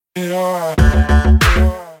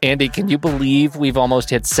Andy, can you believe we've almost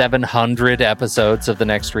hit 700 episodes of The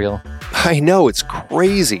Next Reel? I know, it's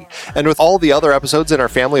crazy. And with all the other episodes in our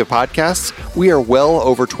family of podcasts, we are well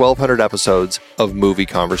over 1,200 episodes of movie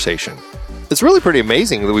conversation. It's really pretty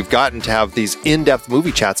amazing that we've gotten to have these in-depth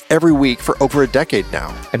movie chats every week for over a decade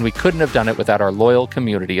now. And we couldn't have done it without our loyal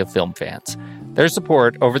community of film fans. Their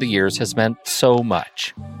support over the years has meant so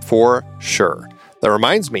much. For sure. That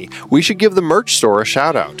reminds me, we should give the merch store a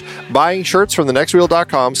shout out. Buying shirts from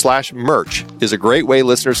thenextreel.com/merch is a great way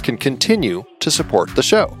listeners can continue to support the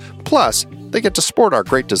show. Plus, they get to sport our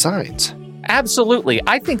great designs. Absolutely.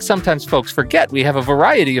 I think sometimes folks forget we have a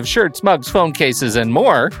variety of shirts, mugs, phone cases, and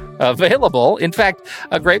more available. In fact,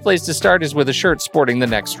 a great place to start is with a shirt sporting the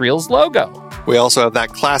Next Reel's logo. We also have that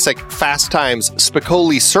classic Fast Times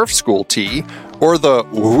Spicoli Surf School tee, or the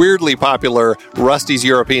weirdly popular Rusty's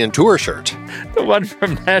European Tour shirt. The one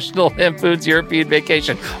from National Lampoon's European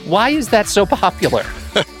Vacation. Why is that so popular?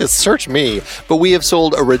 Search me, but we have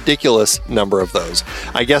sold a ridiculous number of those.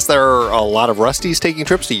 I guess there are a lot of Rustys taking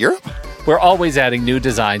trips to Europe? We're always adding new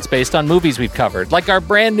designs based on movies we've covered, like our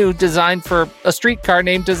brand new design for a streetcar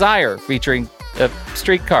named Desire, featuring a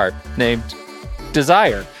streetcar named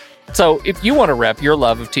Desire. So if you want to rep your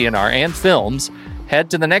love of TNR and films, head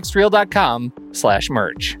to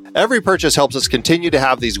thenextreel.com/merch. Every purchase helps us continue to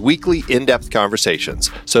have these weekly in-depth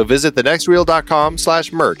conversations. So visit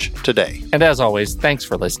thenextreel.com/merch today. And as always, thanks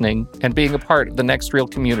for listening and being a part of the Next Reel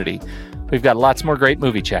community. We've got lots more great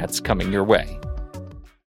movie chats coming your way.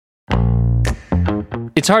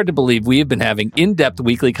 It's hard to believe we have been having in-depth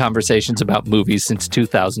weekly conversations about movies since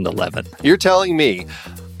 2011. You're telling me.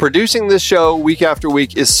 Producing this show week after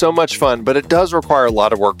week is so much fun, but it does require a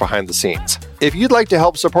lot of work behind the scenes. If you'd like to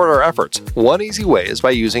help support our efforts, one easy way is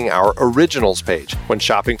by using our Originals page when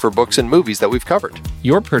shopping for books and movies that we've covered.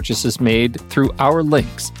 Your purchase is made through our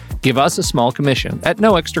links. Give us a small commission at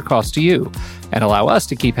no extra cost to you and allow us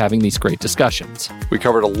to keep having these great discussions. We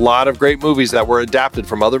covered a lot of great movies that were adapted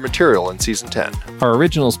from other material in Season 10. Our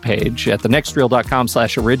Originals page at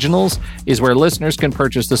thenextreel.com/originals is where listeners can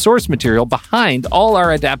purchase the source material behind all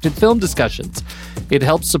our adapted film discussions. It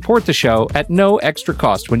helps support the show at no extra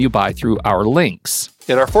cost when you buy through our links.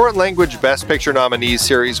 In our foreign language Best Picture nominees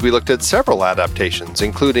series, we looked at several adaptations,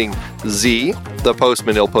 including Z, The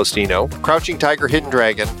Postman Il Postino, Crouching Tiger, Hidden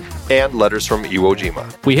Dragon, and Letters from Iwo Jima.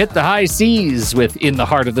 We hit the high seas with In the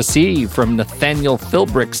Heart of the Sea from Nathaniel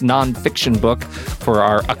Philbrick's nonfiction book for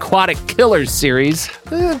our Aquatic Killers series.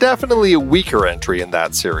 Definitely a weaker entry in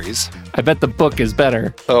that series. I bet the book is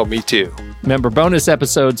better. Oh, me too. Member bonus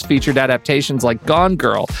episodes featured adaptations like Gone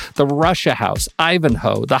Girl, The Russia House,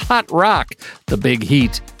 Ivanhoe, The Hot Rock, The Big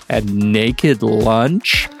Heat, and Naked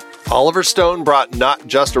Lunch. Oliver Stone brought not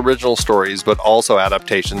just original stories, but also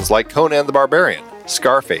adaptations like Conan the Barbarian,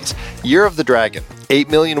 Scarface, Year of the Dragon, 8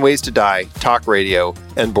 Million Ways to Die, Talk Radio,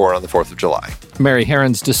 and Born on the 4th of July. Mary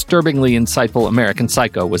Herron's disturbingly insightful American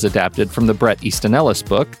Psycho was adapted from the Bret Easton Ellis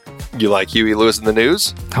book. You like Huey Lewis in the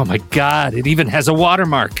News? Oh my God, it even has a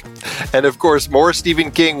watermark. And of course, more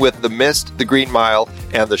Stephen King with The Mist, The Green Mile,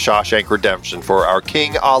 and The Shawshank Redemption for our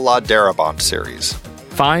King a la Darabont series.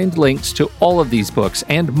 Find links to all of these books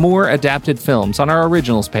and more adapted films on our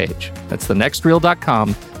Originals page. That's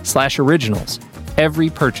thenextreel.com/originals. Every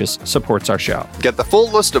purchase supports our show. Get the full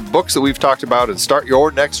list of books that we've talked about and start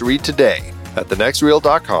your next read today at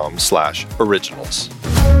thenextreel.com/originals.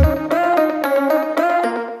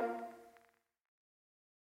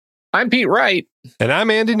 I'm Pete Wright. And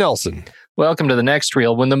I'm Andy Nelson. Welcome to The Next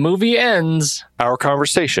Reel. When the movie ends, our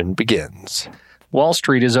conversation begins. Wall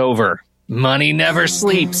Street is over. Money never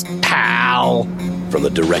sleeps, pal. From the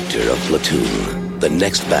director of Platoon, the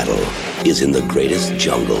next battle is in the greatest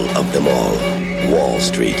jungle of them all, Wall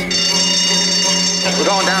Street. We're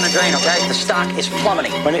going down the drain, okay? The stock is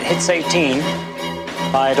plummeting. When it hits 18,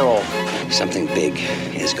 buy it all. Something big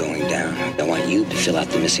is going down. I want you to fill out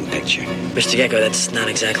the missing picture. Mr. Gecko, that's not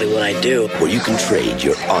exactly what I do. Where you can trade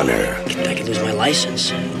your honor. I can lose my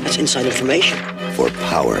license. That's inside information. For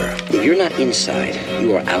power. If you're not inside,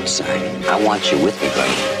 you are outside. I want you with me,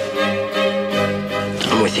 buddy.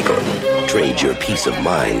 I'm with you, Gordon. Trade your peace of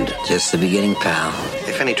mind. Just the beginning, pal.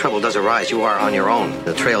 If any trouble does arise, you are on your own.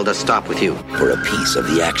 The trail does stop with you. For a piece of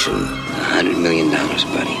the action. $100 million,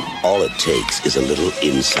 buddy. All it takes is a little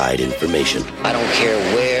inside information. I don't care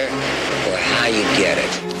where or how you get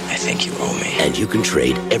it. I think you owe me. And you can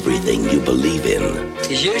trade everything you believe in.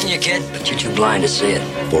 He's using you, kid, but you're too blind to see it.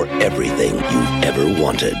 For everything you've ever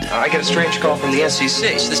wanted. I get a strange call from the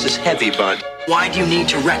SEC. This is heavy, bud. Why do you need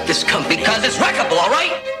to wreck this company? Because it's wreckable, all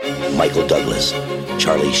right? Michael Douglas,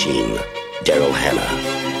 Charlie Sheen, Daryl Hannah,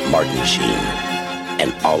 Martin Sheen,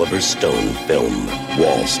 an Oliver Stone film,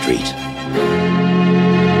 Wall Street.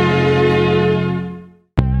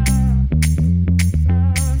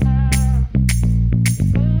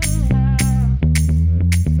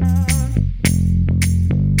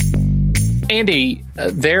 Andy,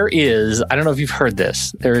 there is, I don't know if you've heard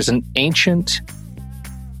this, there is an ancient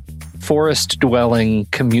forest-dwelling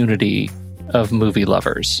community of movie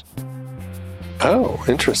lovers. Oh,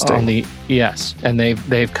 interesting. Yes, and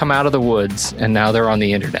they've come out of the woods, and now they're on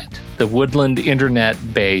the internet. The Woodland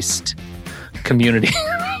internet-based community.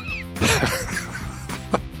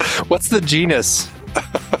 What's the genus?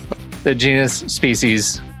 The genus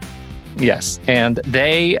species. Yes, and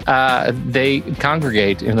they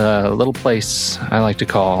congregate in a little place I like to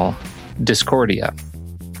call Discordia.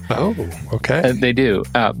 Oh, okay. They do,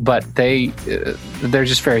 but they're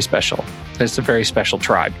just very special. It's a very special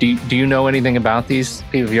tribe. Do you know anything about these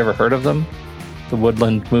people? Have you ever heard of them? The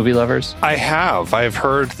Woodland movie lovers? I have. I've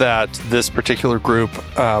heard that this particular group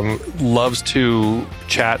loves to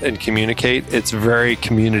chat and communicate. It's very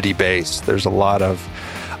community based. There's a lot of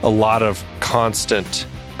constant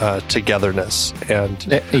togetherness and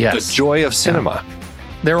the joy of cinema. Yeah.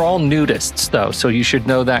 They're all nudists, though, so you should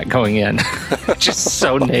know that going in. Just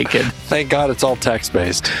so naked. Thank God it's all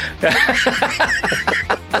text-based.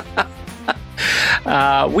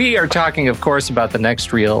 We are talking, of course, about the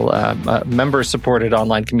Next Reel, member-supported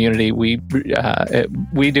online community. We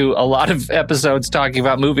do a lot of episodes talking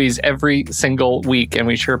about movies every single week, and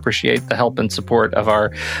we sure appreciate the help and support of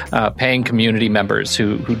our paying community members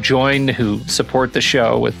who join, who support the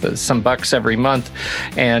show with some bucks every month,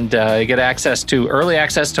 and get early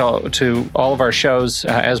access to all of our shows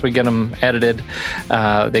as we get them edited.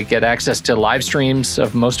 They get access to live streams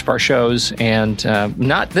of most of our shows, and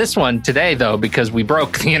not this one today, though, because we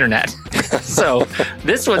broke the internet. So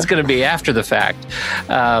this one's going to be after the fact.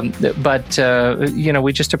 But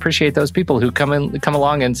we just appreciate those people who come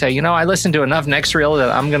along and say, I listened to enough Next Reel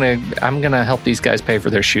that I'm gonna help these guys pay for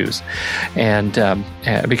their shoes, and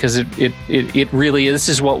because it really is. This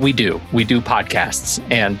is what we do. We do podcasts,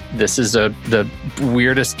 and this is the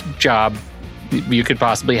weirdest job you could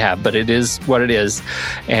possibly have, but it is what it is,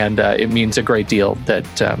 and it means a great deal that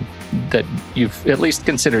you've at least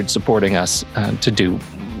considered supporting us to do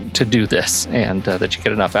this, and that you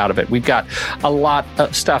get enough out of it. We've got a lot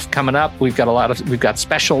of stuff coming up. We've got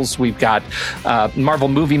specials. We've got Marvel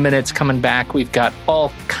Movie Minutes coming back. We've got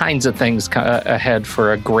all kinds of things ahead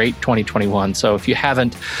for a great 2021. So if you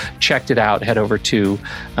haven't checked it out, head over to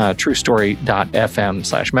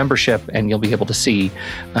truestory.fm/membership, and you'll be able to see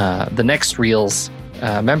the Next Reel's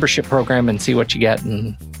membership program and see what you get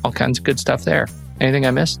and all kinds of good stuff there. Anything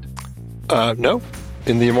I missed? No.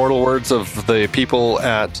 In the immortal words of the people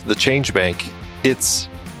at the Change Bank, it's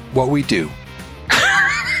what we do.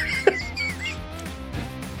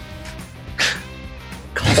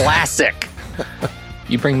 Classic.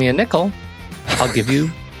 You bring me a nickel, I'll give you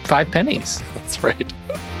 5 pennies. That's right.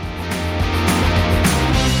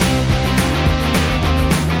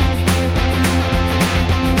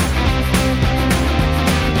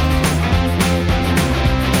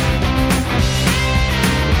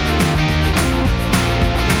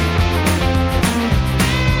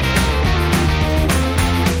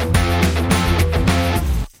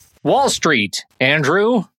 Wall Street,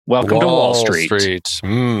 Andrew. Welcome to Wall Street.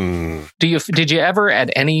 Did you ever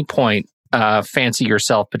at any point fancy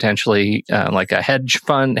yourself potentially like a hedge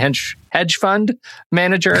fund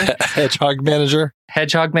manager? Hedgehog manager?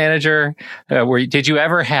 Hedgehog manager. Did you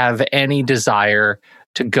ever have any desire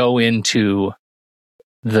to go into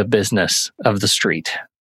the business of the street?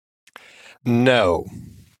 No.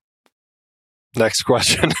 Next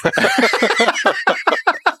question.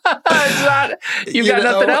 You got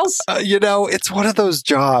nothing else? It's one of those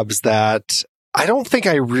jobs that I don't think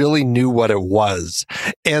I really knew what it was.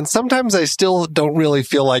 And sometimes I still don't really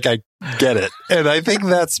feel like I get it. And I think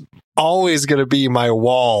that's always going to be my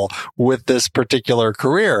wall with this particular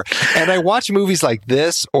career. And I watch movies like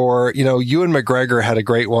this, or, Ewan McGregor had a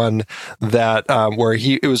great one that, where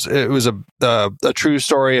it was a true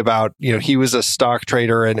story about, he was a stock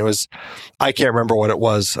trader, and I can't remember what it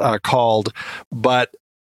was called, but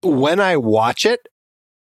when I watch it,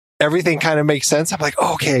 everything kind of makes sense. I'm like,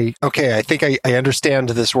 okay, I think I understand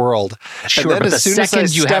this world. Sure, but the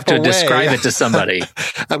second you have to describe it to somebody,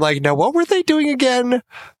 I'm like, now what were they doing again?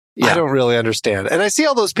 Yeah. I don't really understand. And I see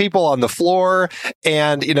all those people on the floor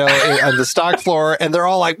and, on the stock floor, and they're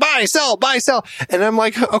all like, buy, sell. And I'm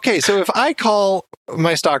like, okay, so if I call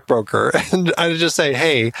my stockbroker and I just say,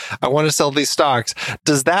 hey, I want to sell these stocks,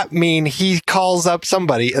 does that mean he calls up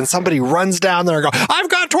somebody and somebody runs down there and go, I've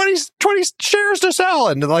got 20 shares to sell?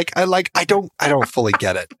 And I don't fully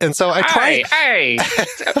get it. And so I try. Hey,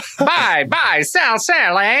 buy,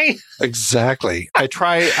 sell, eh? Exactly. I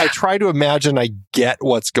try to imagine I get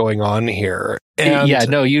what's going on here. And yeah,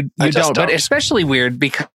 no, you don't. But especially weird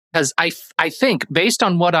because I think, based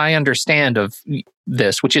on what I understand of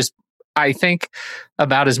this, which is, I think,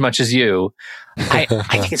 about as much as you, I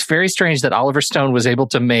think it's very strange that Oliver Stone was able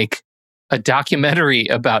to make a documentary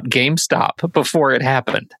about GameStop before it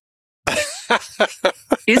happened.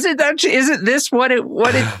 Isn't this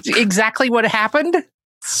exactly what happened?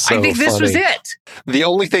 So I think this funny. was it. The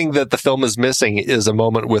only thing that the film is missing is a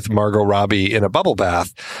moment with Margot Robbie in a bubble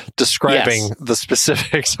bath describing the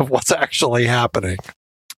specifics of what's actually happening.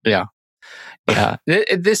 Yeah. Yeah.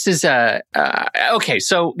 This is okay.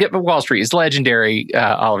 So Wall Street is legendary,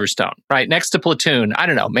 Oliver Stone, right? Next to Platoon. I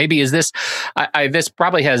don't know. Maybe is this, this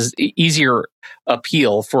probably has easier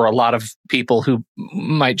appeal for a lot of people who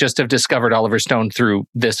might just have discovered Oliver Stone through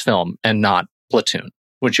this film and not Platoon.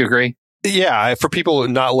 Would you agree? Yeah, for people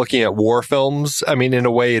not looking at war films, I mean, in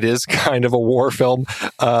a way, it is kind of a war film.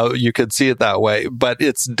 You could see it that way, but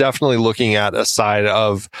it's definitely looking at a side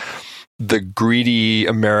of the greedy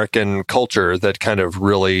American culture that kind of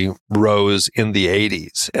really rose in the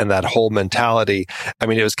 80s, and that whole mentality. I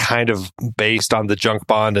mean, it was kind of based on the junk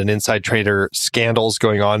bond and inside trader scandals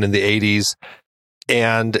going on in the 80s.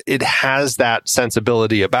 And it has that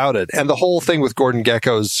sensibility about it. And the whole thing with Gordon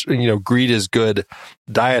Gekko's, greed is good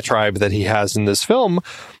diatribe that he has in this film,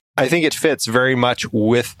 I think it fits very much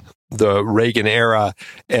with the Reagan era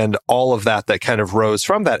and all of that kind of rose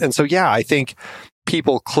from that. And so, yeah, I think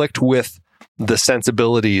people clicked with the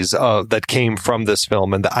sensibilities that came from this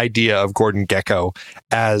film and the idea of Gordon Gekko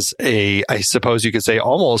as I suppose you could say,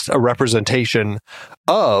 almost a representation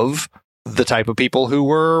of the type of people who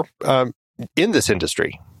were in this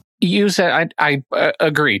industry. You said, I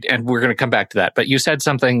agreed, and we're going to come back to that, but you said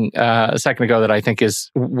something a second ago that I think is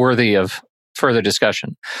worthy of further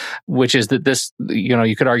discussion, which is that this,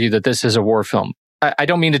 you could argue that this is a war film. I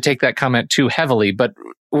don't mean to take that comment too heavily, but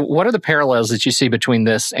what are the parallels that you see between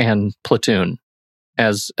this and Platoon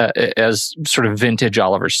as sort of vintage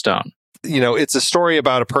Oliver Stone? It's a story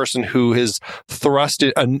about a person who has thrust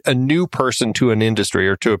a new person to an industry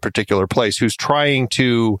or to a particular place who's trying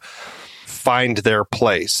to find their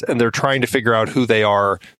place, and they're trying to figure out who they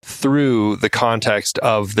are through the context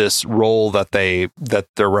of this role that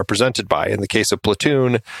they're represented by. In the case of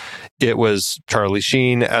Platoon, it was Charlie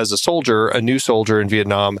Sheen as a soldier, a new soldier in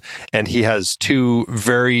Vietnam, and he has two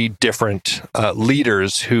very different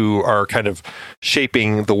leaders who are kind of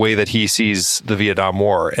shaping the way that he sees the Vietnam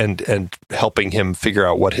War and helping him figure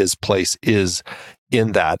out what his place is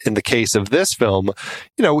in that. In the case of this film,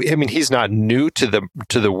 he's not new to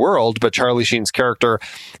the world, but Charlie Sheen's character,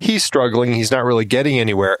 he's struggling. He's not really getting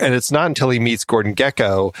anywhere. And it's not until he meets Gordon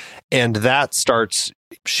Gekko, and that starts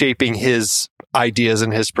shaping his ideas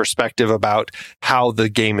and his perspective about how the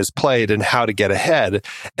game is played and how to get ahead.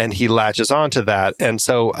 And he latches onto that. And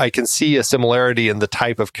so I can see a similarity in the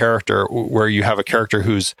type of character where you have a character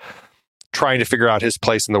who's trying to figure out his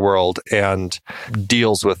place in the world and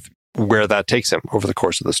deals with where that takes him over the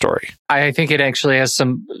course of the story. I think it actually has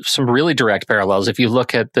some really direct parallels. If you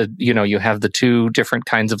look at you have the two different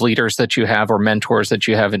kinds of leaders that you have, or mentors that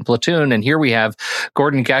you have in Platoon, and here we have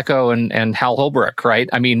Gordon Gekko and Hal Holbrook, right?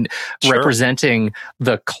 I mean, sure. Representing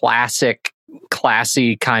the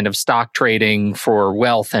classy kind of stock trading for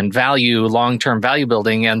wealth and value, long-term value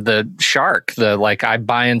building, and the shark, I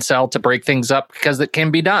buy and sell to break things up because it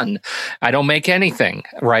can be done. I don't make anything,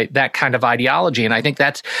 right? That kind of ideology. And I think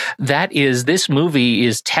this movie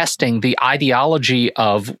is testing the ideology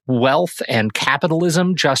of wealth and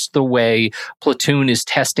capitalism just the way Platoon is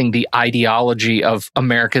testing the ideology of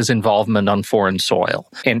America's involvement on foreign soil.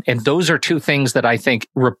 And those are two things that I think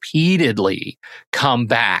repeatedly come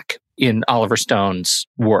back in Oliver Stone's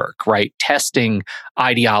work, right? Testing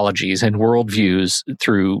ideologies and worldviews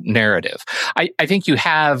through narrative. I think you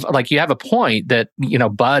have a point that,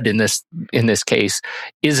 Bud in this case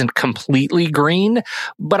isn't completely green,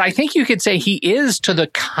 but I think you could say he is to the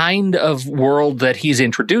kind of world that he's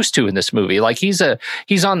introduced to in this movie. Like he's a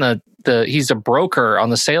broker on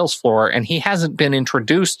the sales floor, and he hasn't been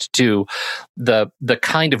introduced to the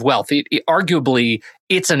kind of wealth. Arguably,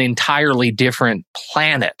 it's an entirely different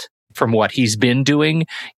planet from what he's been doing,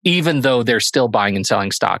 even though they're still buying and selling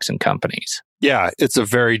stocks and companies. Yeah, it's a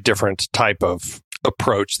very different type of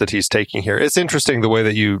approach that he's taking here. It's interesting the way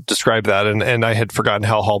that you describe that, and I had forgotten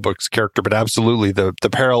Hal Holbrook's character, but absolutely the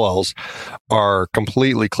parallels are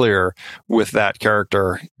completely clear with that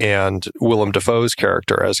character and Willem Dafoe's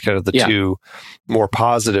character as kind of the two more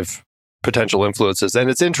positive potential influences.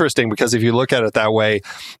 And it's interesting because if you look at it that way,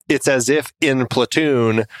 it's as if in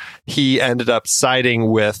Platoon, he ended up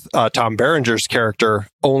siding with Tom Berenger's character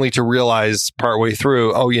only to realize partway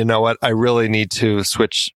through, oh, you know what? I really need to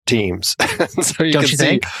switch teams. So you Don't can you see,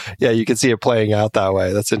 think? Yeah, you can see it playing out that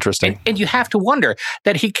way. That's interesting. And you have to wonder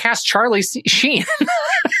that he cast Charlie Sheen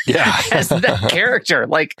as that character.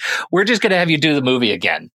 Like, we're just going to have you do the movie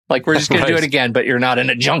again. Like, we're just going to do it again, but you're not in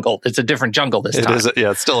a jungle. It's a different jungle this time.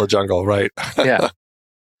 It's still a jungle, right? Yeah.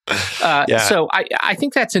 So I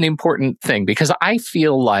think that's an important thing because I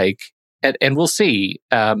feel like, and we'll see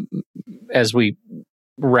as we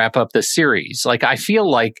wrap up the series, like I feel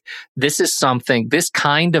like this is something, this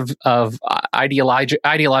kind of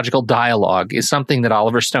ideological dialogue is something that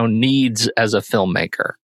Oliver Stone needs as a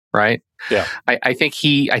filmmaker, right? Yeah, I think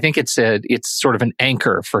it's sort of an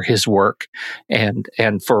anchor for his work and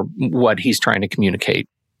for what he's trying to communicate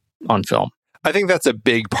on film. I think that's a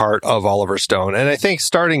big part of Oliver Stone, and I think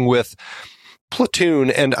starting with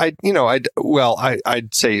Platoon, and I'd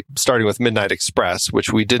say starting with Midnight Express,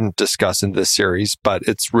 which we didn't discuss in this series, but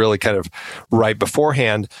it's really kind of right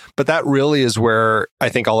beforehand. But that really is where I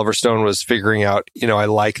think Oliver Stone was figuring out, I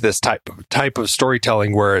like this type of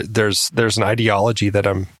storytelling where there's an ideology that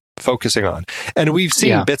I'm focusing on. And we've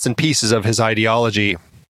seen bits and pieces of his ideology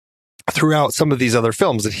throughout some of these other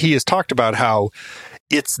films that he has talked about how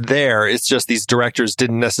it's there. It's just these directors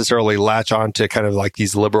didn't necessarily latch on to kind of like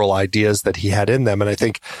these liberal ideas that he had in them. And I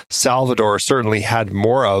think Salvador certainly had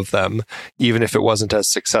more of them, even if it wasn't as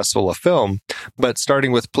successful a film. But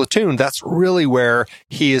starting with Platoon, that's really where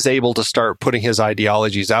he is able to start putting his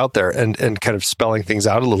ideologies out there and kind of spelling things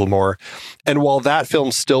out a little more. And while that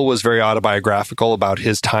film still was very autobiographical about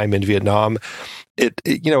his time in Vietnam,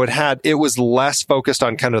 it was less focused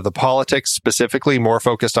on kind of the politics specifically, more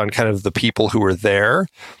focused on kind of the people who were there.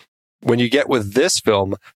 When you get with this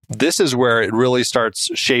film, this is where it really starts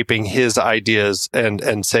shaping his ideas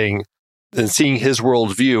and seeing his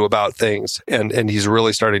worldview about things. And he's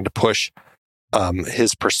really starting to push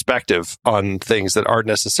his perspective on things that aren't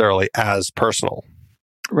necessarily as personal.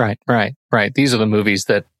 Right. These are the movies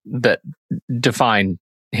that define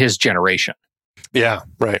his generation. Yeah,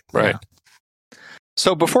 right. Yeah.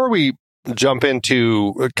 So before we jump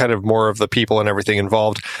into kind of more of the people and everything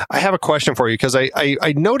involved, I have a question for you because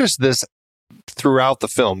I noticed this throughout the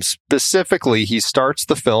film. Specifically, he starts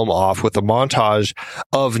the film off with a montage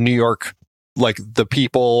of New York, like the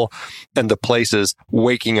people and the places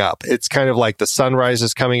waking up. It's kind of like the sunrise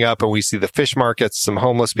is coming up and we see the fish markets, some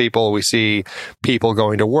homeless people, we see people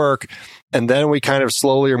going to work. And then we kind of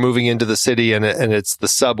slowly are moving into the city and it's the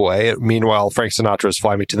subway. Meanwhile, Frank Sinatra's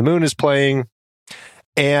Fly Me to the Moon is playing.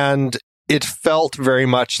 And it felt very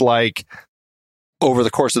much like over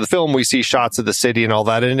the course of the film, we see shots of the city and all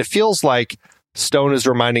that. And it feels like Stone is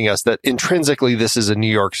reminding us that intrinsically, this is a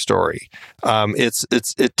New York story.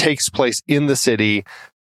 It takes place in the city.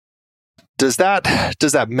 Does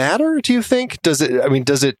that matter? Do you think? Does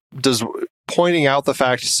pointing out the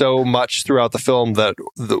fact so much throughout the film that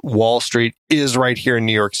the Wall Street is right here in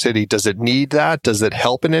New York City, does it need that? Does it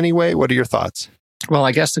help in any way? What are your thoughts? Well,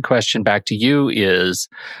 I guess the question back to you is,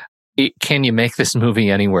 can you make this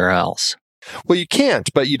movie anywhere else? Well, you can't,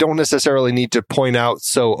 but you don't necessarily need to point out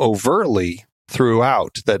so overtly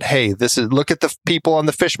throughout that, hey, look at the people on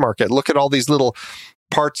the fish market. Look at all these little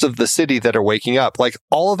parts of the city that are waking up. Like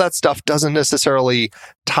all of that stuff doesn't necessarily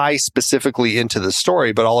tie specifically into the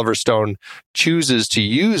story, but Oliver Stone chooses to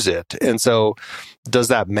use it. And so does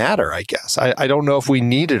that matter, I guess? I don't know if we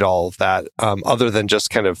needed all of that other than just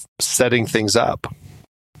kind of setting things up.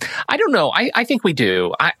 I don't know. I think we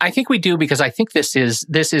do. I think we do because I think this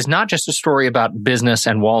is not just a story about business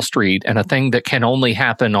and Wall Street and a thing that can only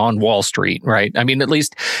happen on Wall Street, right? I mean, at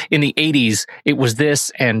least in the 80s, it was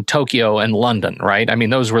this and Tokyo and London, right? I mean,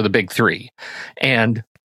 those were the big three. And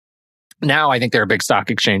now I think there are big stock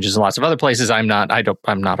exchanges in lots of other places. I'm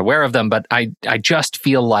not aware of them, but I just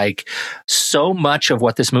feel like so much of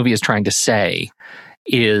what this movie is trying to say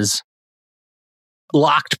is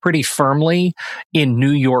locked pretty firmly in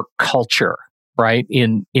New York culture, right?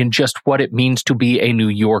 In just what it means to be a New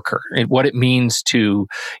Yorker, and what it means to,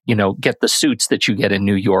 get the suits that you get in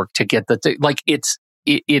New York, to get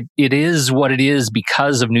it is what it is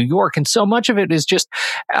because of New York. And so much of it is just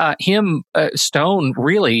Stone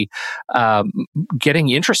really getting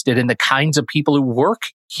interested in the kinds of people who work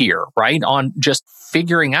here, right? On just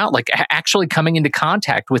figuring out, like actually coming into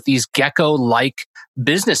contact with these gecko-like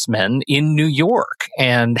businessmen in New York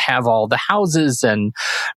and have all the houses and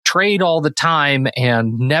trade all the time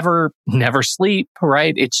and never sleep,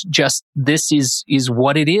 right? It's just, this is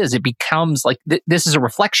what it is. It becomes like, this is a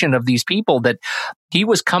reflection of these people that he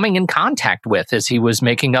was coming in contact with as he was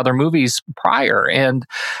making other movies prior. And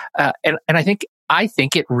I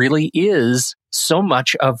think it really is so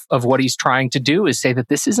much of what he's trying to do is say that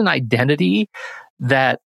this is an identity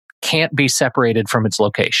that can't be separated from its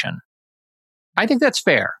location. I think that's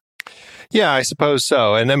fair. Yeah, I suppose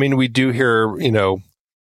so. And I mean, we do hear,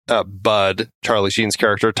 Bud, Charlie Sheen's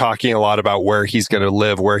character, talking a lot about where he's going to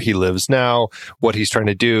live, where he lives now, what he's trying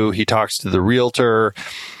to do. He talks to the realtor.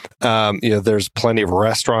 There's plenty of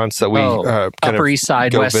restaurants that we Upper East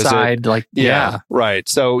Side, West visit. Side, yeah, right.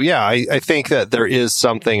 So yeah, I think that there is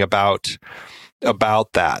something about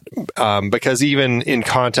that because even in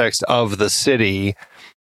context of the city,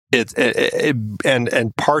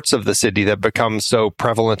 and parts of the city that become so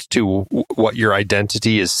prevalent to what your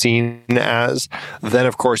identity is seen as, then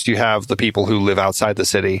of course you have the people who live outside the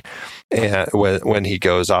city, and when he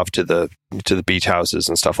goes off to the beach houses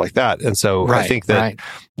and stuff like that. And so I think that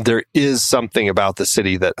there is something about the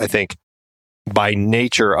city that I think, by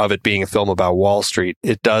nature of it being a film about Wall Street,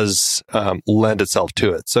 it does lend itself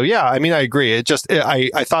to it. So yeah, I mean, I agree.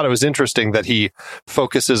 I thought it was interesting that he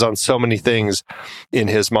focuses on so many things in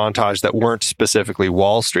his montage that weren't specifically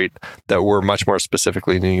Wall Street, that were much more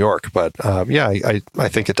specifically New York. But I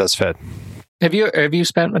think it does fit. Have you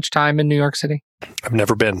spent much time in New York City? I've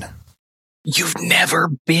never been. You've never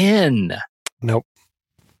been? Nope.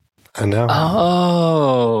 I know.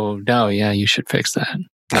 Oh, no. Yeah, you should fix that.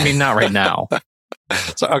 I mean, not right now.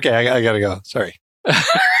 So, okay, I gotta go. Sorry.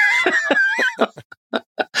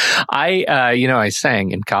 I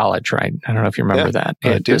sang in college, right? I don't know if you remember that.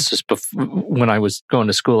 This is when I was going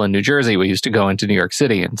to school in New Jersey. We used to go into New York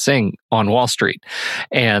City and sing on Wall Street,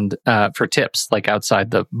 and for tips, like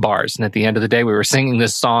outside the bars. And at the end of the day, we were singing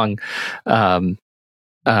this song called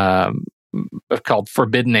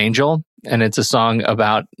 "Forbidden Angel," and it's a song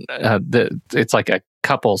about it's like a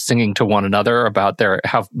couple singing to one another about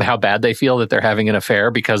how bad they feel that they're having an affair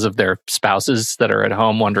because of their spouses that are at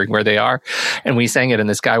home wondering where they are. And we sang it, and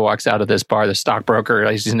this guy walks out of this bar, the stockbroker,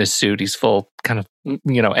 he's in his suit, he's full kind of,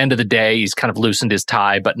 end of the day, he's kind of loosened his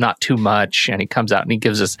tie, but not too much. And he comes out and he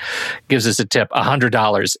gives us a tip,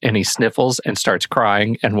 $100, and he sniffles and starts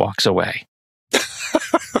crying and walks away.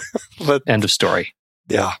 End of story.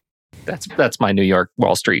 Yeah. That's my New York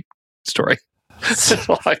Wall Street story. That's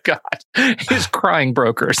all I got. He's crying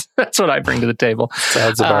brokers. That's what I bring to the table.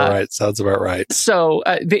 Sounds about right. So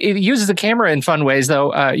it uses the camera in fun ways,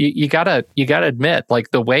 though. You gotta admit, like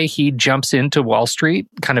the way he jumps into Wall Street,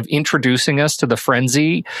 kind of introducing us to the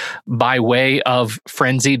frenzy by way of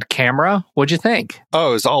frenzied camera. What'd you think? Oh,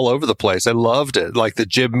 it was all over the place. I loved it. Like the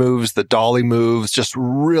jib moves, the dolly moves, just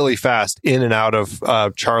really fast in and out of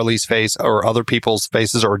Charlie's face or other people's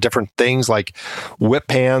faces, or different things like whip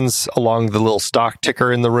hands along the little stock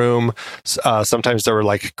ticker in the room. Sometimes there were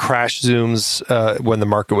like crash zooms when the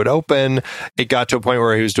market would open. It got to a point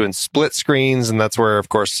where he was doing split screens, and that's where, of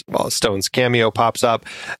course, Stone's cameo pops up.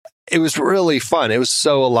 It was really fun. It was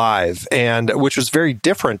so alive, and which was very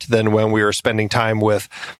different than when we were spending time with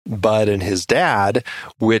Bud and his dad,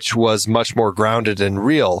 which was much more grounded and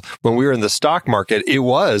real. When we were in the stock market, it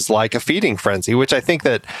was like a feeding frenzy, which I think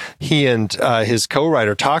that he and his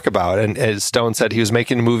co-writer talk about. And as Stone said, he was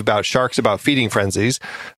making a movie about sharks, about feeding frenzies.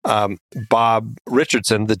 Bob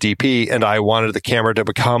Richardson, the DP, and I wanted the camera to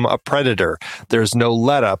become a predator. There's no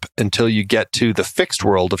let up until you get to the fixed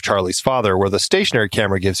world of Charlie's father, where the stationary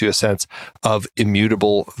camera gives you a sense of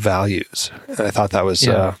immutable values. And I thought that was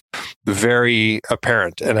very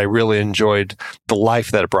apparent, and I really enjoyed the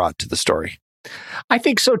life that it brought to the story. I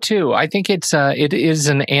think so too. I think it is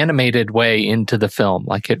an animated way into the film.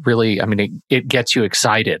 Like it really, I mean, it gets you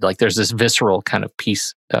excited. Like there's this visceral kind of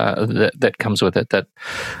piece that comes with it, that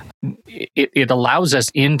it allows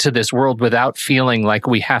us into this world without feeling like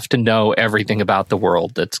we have to know everything about the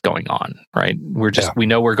world that's going on. Right? We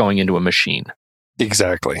know we're going into a machine.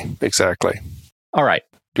 Exactly. All right.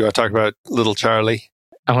 Do you want to talk about Little Charlie?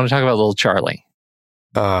 I want to talk about Little Charlie.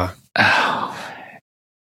 Had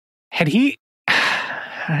he...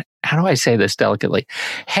 How do I say this delicately?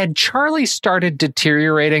 Had Charlie started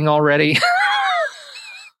deteriorating already?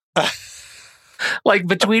 Like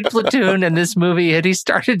between Platoon and this movie, had he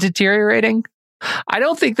started deteriorating? I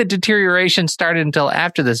don't think the deterioration started until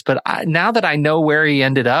after this, but now that I know where he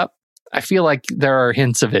ended up, I feel like there are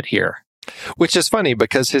hints of it here. Which is funny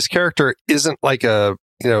because his character isn't like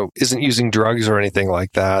isn't using drugs or anything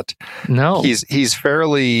like that. No. He's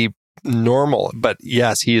fairly normal. But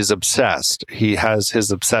yes, he is obsessed. He has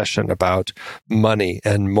his obsession about money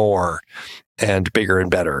and more and bigger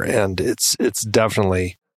and better. And it's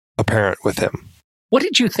definitely apparent with him. What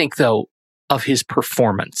did you think, though, of his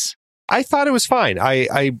performance? I thought it was fine.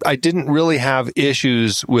 I didn't really have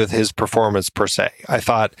issues with his performance per se. I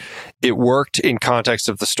thought it worked in context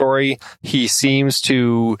of the story. He seems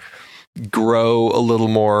to grow a little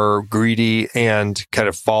more greedy and kind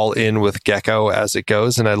of fall in with Gecko as it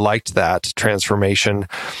goes. And I liked that transformation.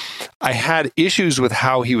 I had issues with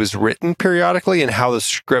how he was written periodically and how the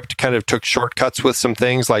script kind of took shortcuts with some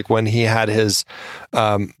things, like when he had his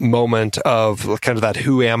moment of kind of that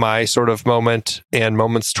who am I sort of moment and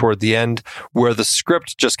moments toward the end where the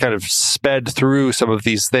script just kind of sped through some of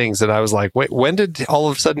these things. And I was like, wait, when did all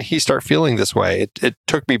of a sudden he start feeling this way? It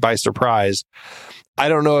took me by surprise. I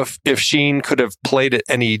don't know if Sheen could have played it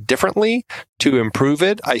any differently to improve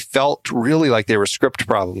it. I felt really like they were script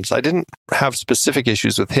problems. I didn't have specific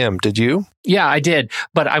issues with him. Did you? Yeah, I did.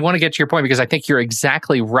 But I want to get to your point because I think you're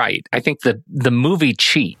exactly right. I think that the movie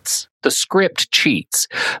cheats. The script cheats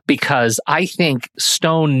because I think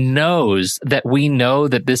Stone knows that we know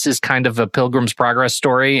that this is kind of a Pilgrim's Progress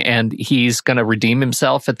story and he's going to redeem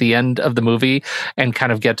himself at the end of the movie and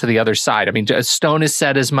kind of get to the other side. I mean, Stone has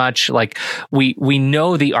said as much, like we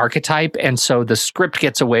know the archetype, and so the script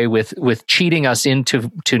gets away with cheating us into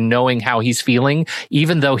knowing how he's feeling,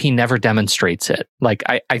 even though he never demonstrates it. Like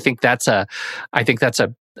I think that's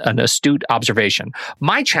an astute observation.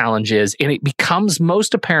 My challenge is, and it becomes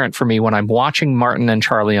most apparent for me when I'm watching Martin and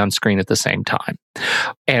Charlie on screen at the same time.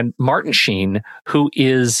 And Martin Sheen, who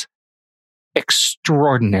is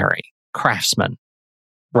extraordinary craftsman,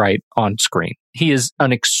 right, on screen. He is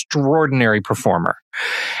an extraordinary performer.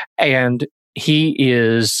 And he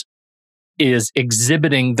is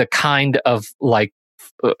exhibiting the kind of like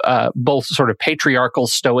both sort of patriarchal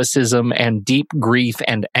stoicism and deep grief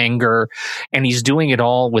and anger. And he's doing it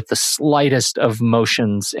all with the slightest of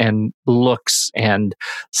motions and looks and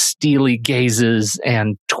steely gazes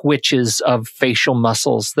and twitches of facial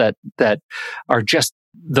muscles that are just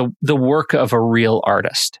the work of a real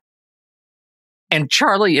artist. And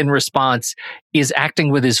Charlie, in response, is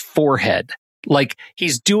acting with his forehead. Like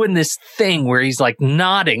he's doing this thing where he's like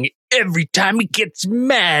nodding. Every time he gets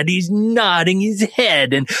mad, he's nodding his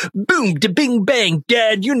head and boom, da bing bang,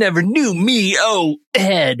 Dad, you never knew me. Oh,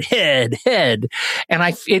 head. And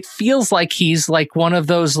it feels like he's like one of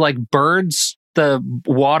those like birds, the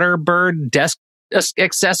water bird desk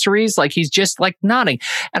accessories. Like he's just like nodding.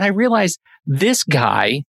 And I realize this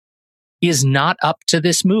guy is not up to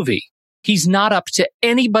this movie. He's not up to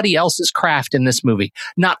anybody else's craft in this movie.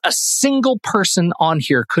 Not a single person on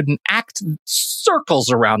here couldn't act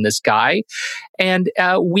circles around this guy. And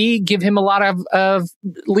we give him a lot of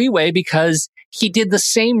leeway because he did the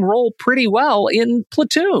same role pretty well in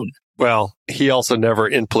Platoon. Well, he also never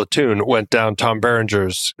in Platoon went down Tom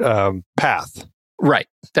Berenger's path. Right.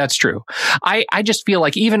 That's true. I just feel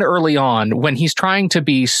like even early on when he's trying to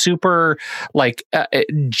be super like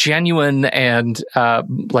genuine and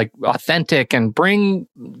like authentic and bring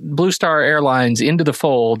Blue Star Airlines into the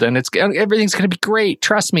fold and everything's going to be great.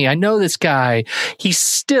 Trust me. I know this guy. He's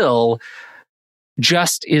still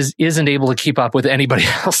just isn't able to keep up with anybody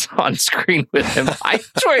else on screen with him. I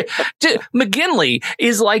swear, McGinley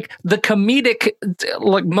is like the comedic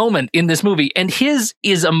like moment in this movie, and his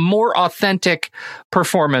is a more authentic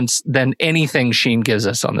performance than anything Sheen gives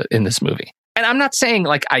us in this movie. And I'm not saying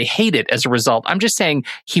like I hate it as a result. I'm just saying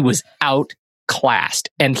he was outclassed.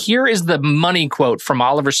 And here is the money quote from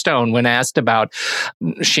Oliver Stone when asked about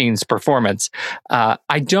Sheen's performance.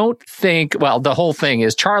 I don't think, well, the whole thing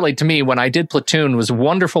is Charlie, to me, when I did Platoon, was a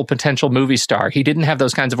wonderful potential movie star. He didn't have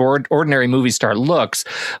those kinds of ordinary movie star looks,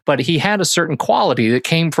 but he had a certain quality that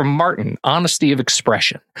came from Martin, honesty of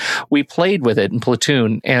expression. We played with it in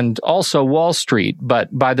Platoon and also Wall Street.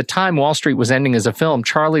 But by the time Wall Street was ending as a film,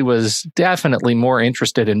 Charlie was definitely more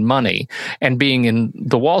interested in money, and being in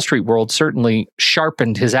the Wall Street world certainly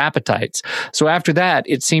sharpened his appetites. So after that,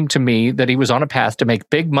 it seemed to me that he was on a path to make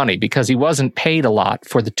big money because he wasn't paid a lot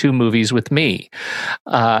for the two movies with me.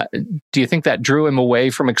 Do you think that drew him away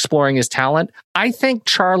from exploring his talent? I think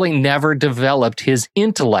Charlie never developed his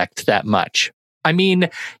intellect that much. I mean,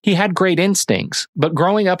 he had great instincts, but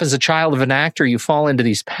growing up as a child of an actor, you fall into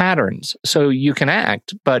these patterns. So you can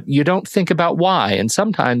act, but you don't think about why. And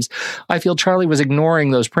sometimes I feel Charlie was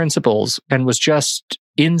ignoring those principles and was just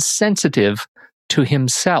insensitive to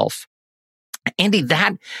himself. Andy,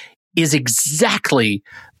 that is exactly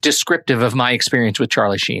descriptive of my experience with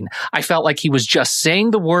Charlie Sheen. I felt like he was just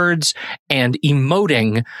saying the words and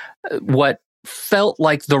emoting what felt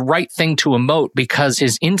like the right thing to emote because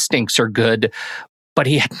his instincts are good, but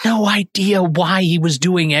he had no idea why he was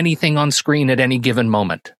doing anything on screen at any given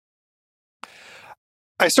moment.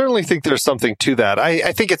 I certainly think there's something to that.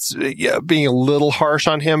 I think it's being a little harsh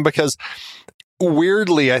on him because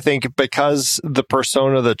weirdly, I think because the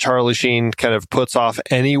persona that Charlie Sheen kind of puts off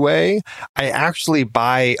anyway, I actually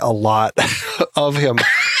buy a lot of him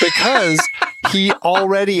because he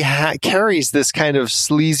already carries this kind of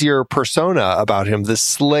sleazier persona about him, this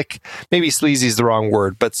slick, maybe sleazy is the wrong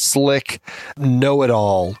word, but slick,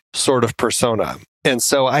 know-it-all sort of persona. And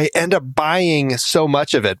so I end up buying so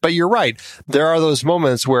much of it. But you're right. There are those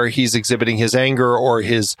moments where he's exhibiting his anger or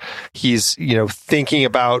he's thinking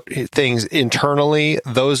about things internally.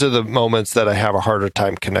 Those are the moments that I have a harder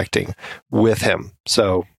time connecting with him.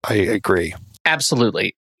 So I agree.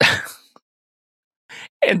 Absolutely.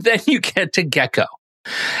 And then you get to Gecko.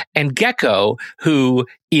 And Gecko, who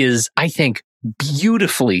is, I think,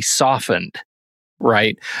 beautifully softened,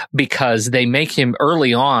 right? Because they make him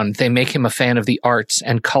early on, they make him a fan of the arts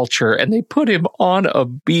and culture, and they put him on a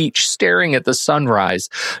beach staring at the sunrise,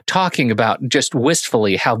 talking about just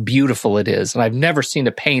wistfully how beautiful it is. And I've never seen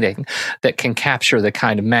a painting that can capture the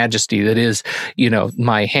kind of majesty that is,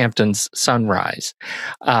 my Hamptons sunrise.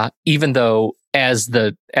 Even though as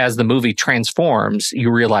the movie transforms, you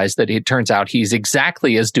realize that it turns out he's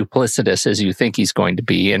exactly as duplicitous as you think he's going to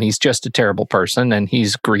be, and he's just a terrible person, and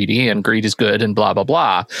he's greedy, and greed is good, and blah, blah,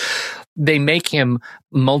 blah. They make him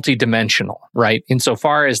multidimensional, right?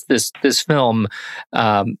 Insofar as this film,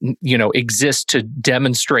 exists to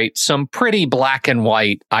demonstrate some pretty black and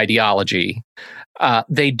white ideology.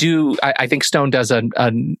 They do. I think Stone does a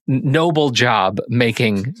noble job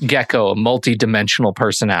making Gecko a multi-dimensional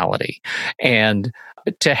personality, and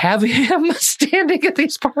to have him standing at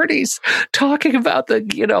these parties talking about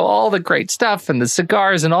all the great stuff and the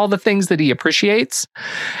cigars and all the things that he appreciates,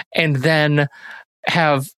 and then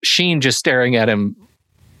have Sheen just staring at him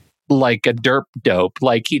like a derp dope,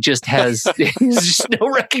 like he's just no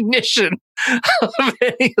recognition of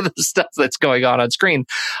any of the stuff that's going on screen.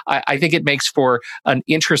 I think it makes for an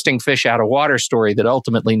interesting fish out of water story that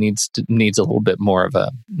ultimately needs a little bit more of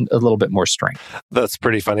a little bit more strength. That's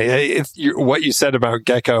pretty funny. What you said about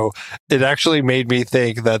Gecko, it actually made me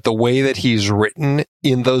think that the way that he's written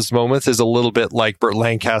in those moments is a little bit like Burt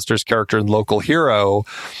Lancaster's character in Local Hero.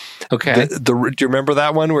 Okay. Do you remember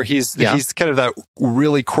that one where he's kind of that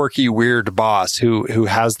really quirky, weird boss who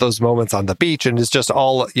has those moments on the beach and is just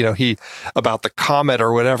all, he about the comet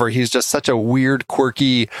or whatever. He's just such a weird,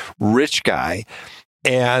 quirky, rich guy.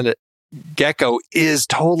 And Gecko is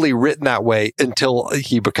totally written that way until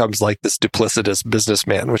he becomes like this duplicitous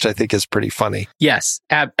businessman, which I think is pretty funny. Yes,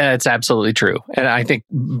 it's absolutely true. And I think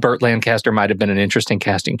Burt Lancaster might have been an interesting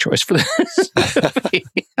casting choice for this movie.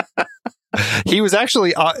 He was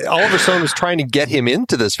actually, Oliver Stone was trying to get him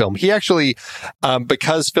into this film. He actually,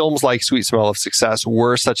 because films like Sweet Smell of Success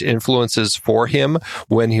were such influences for him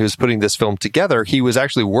when he was putting this film together, he was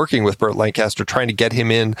actually working with Burt Lancaster, trying to get him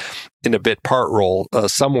in a bit part role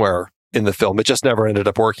somewhere in the film. It just never ended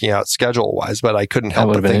up working out schedule-wise, but I couldn't help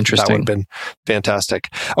but think that would have been fantastic.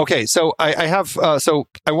 Okay, so I have,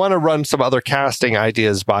 I want to run some other casting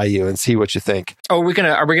ideas by you and see what you think. Oh,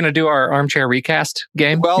 are we gonna do our armchair recast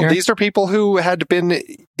game? Well, here? These are people who had been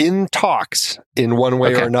in talks in one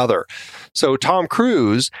way or another. So Tom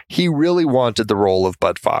Cruise, he really wanted the role of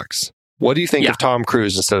Bud Fox. What do you think of Tom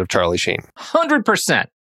Cruise instead of Charlie Sheen? 100%.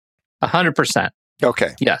 100%.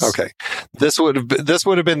 Okay. Yes. Okay. This would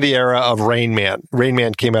have been the era of Rain Man. Rain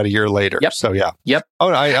Man came out a year later. Yep. So yeah. Yep.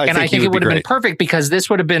 Oh, I think it would have been perfect because this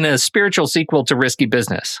would have been a spiritual sequel to Risky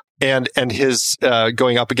Business. And his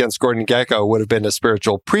going up against Gordon Gekko would have been a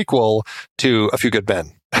spiritual prequel to A Few Good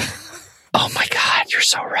Men. Oh my God, you're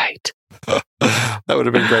so right. That would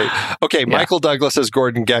have been great. Okay, yeah. Michael Douglas as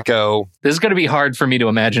Gordon Gekko. This is going to be hard for me to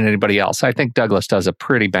imagine anybody else. I think Douglas does a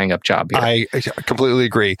pretty bang-up job here. I completely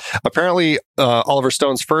agree. Apparently, Oliver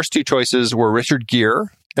Stone's first two choices were Richard Gere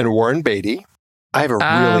and Warren Beatty. I have a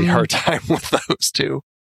really hard time with those two.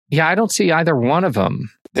 Yeah, I don't see either one of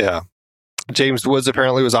them. Yeah. James Woods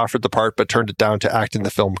apparently was offered the part, but turned it down to act in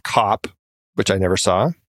the film Cop, which I never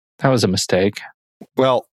saw. That was a mistake.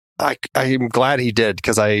 Well, I'm glad he did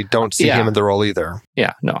because I don't see him in the role either.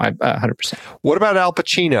 Yeah, no, 100%. What about Al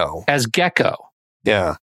Pacino? As Gecko.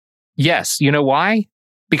 Yeah. Yes. You know why?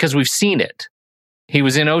 Because we've seen it. He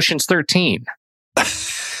was in Ocean's 13.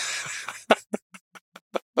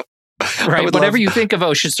 Right? Whatever you think of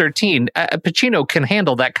Ocean's 13, Pacino can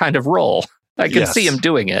handle that kind of role. I can see him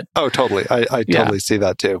doing it. Oh, totally. I totally see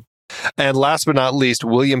that too. And last but not least,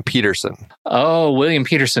 William Peterson. Oh, William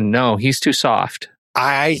Peterson. No, he's too soft.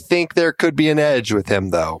 I think there could be an edge with him,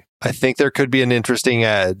 though. I think there could be an interesting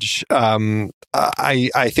edge.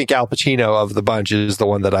 I think Al Pacino of the bunch is the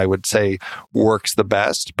one that I would say works the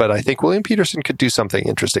best, but I think William Peterson could do something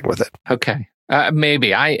interesting with it. Okay.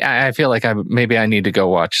 Maybe. I feel like maybe I need to go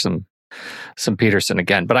watch some Peterson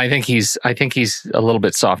again, but I think he's a little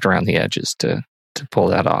bit soft around the edges to pull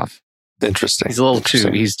that off. Interesting. He's a little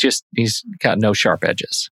too, he's got no sharp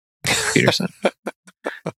edges, Peterson.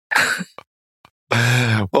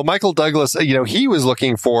 Well, Michael Douglas, he was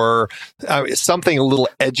looking for something a little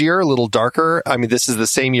edgier, a little darker. I mean, this is the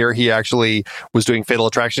same year he actually was doing Fatal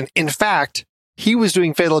Attraction. In fact, he was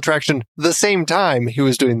doing Fatal Attraction the same time he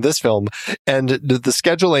was doing this film. And the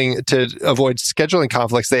scheduling, to avoid scheduling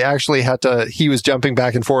conflicts, he was jumping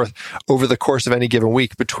back and forth over the course of any given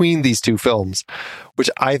week between these two films, which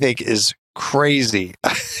I think is crazy.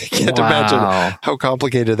 I can't imagine how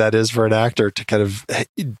complicated that is for an actor to kind of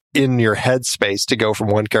in your headspace to go from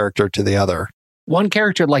one character to the other. One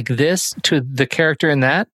character like this to the character in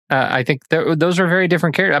that, I think those are very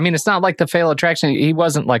different characters. I mean, it's not like the Fatal Attraction. He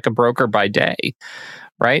wasn't like a broker by day,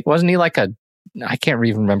 right? Wasn't he like I can't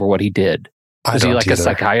even remember what he did. Was he like a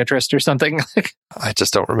psychiatrist or something? I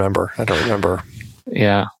just don't remember. I don't remember.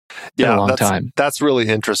 Yeah. Yeah, a long time. That's really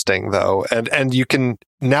interesting, though. And you can,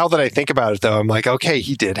 now that I think about it, though, I'm like, okay,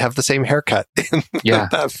 he did have the same haircut in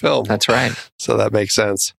that film. That's right. So that makes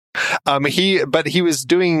sense. He was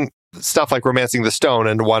doing stuff like Romancing the Stone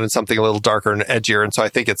and wanted something a little darker and edgier. And so I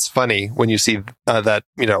think it's funny when you see that,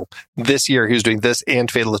 this year he was doing this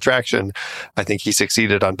and Fatal Attraction. I think he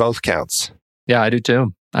succeeded on both counts. Yeah, I do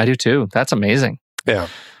too. That's amazing. Yeah.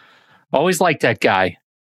 Always liked that guy.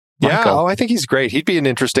 Michael. Yeah, I think he's great. He'd be an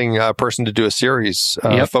interesting person to do a series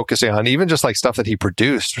focusing on even just like stuff that he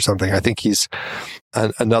produced or something. I think he's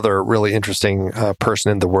another really interesting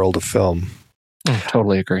person in the world of film.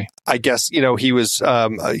 Totally agree. I guess, he was a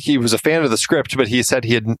fan of the script, but he said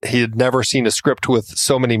he had never seen a script with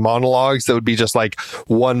so many monologues that would be just like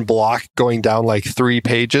one block going down like 3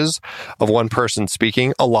 pages of one person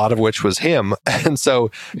speaking, a lot of which was him. And so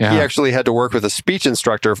he actually had to work with a speech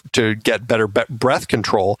instructor to get better breath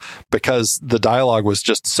control because the dialogue was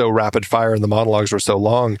just so rapid fire and the monologues were so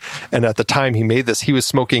long. And at the time he made this, he was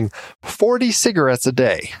smoking 40 cigarettes a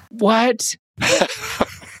day. What?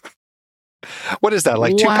 What is that?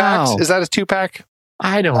 Like 2 packs? Is that a 2-pack?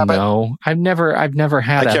 I don't know. I've never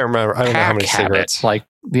had. I can't remember. I don't know how many cigarettes. Like,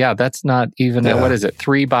 that's not even. What is it?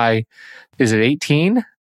 3 by? Is it 18?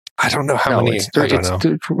 I don't know how many. I don't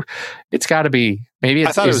know. It's got to be. Maybe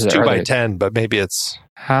it's. I thought it was 2 by 10, but maybe it's.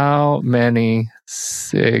 How many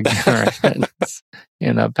cigarettes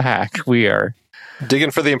in a pack? We are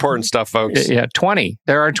digging for the important stuff, folks. Yeah, 20.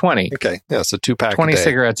 There are 20. Okay, yeah, so 2-pack. 20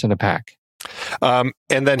 cigarettes in a pack. And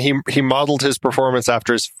then he modeled his performance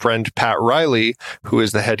after his friend Pat Riley, who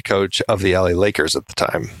is the head coach of the LA Lakers at the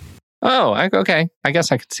time. Oh, okay. I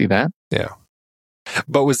guess I could see that. Yeah.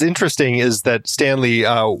 But what's interesting is that Stanley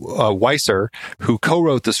Weiser, who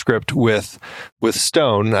co-wrote the script with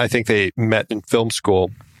Stone, I think they met in film school.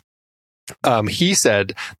 He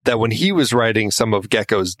said that when he was writing some of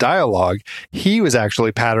Gecko's dialogue, he was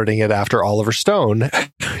actually patterning it after Oliver Stone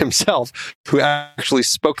himself, who actually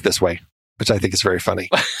spoke this way, which I think is very funny.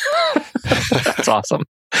 That's awesome.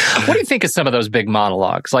 What do you think of some of those big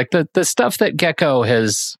monologues? Like the stuff that Gecko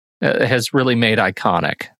has really made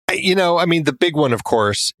iconic? The big one, of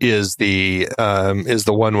course, is the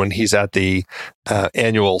one when he's at the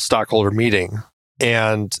annual stockholder meeting.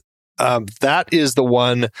 And that is the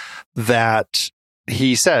one that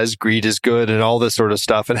he says greed is good and all this sort of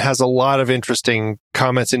stuff, and has a lot of interesting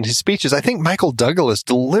comments in his speeches. I think Michael Douglas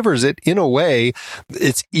delivers it in a way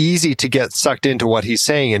it's easy to get sucked into what he's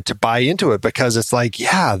saying and to buy into it, because it's like,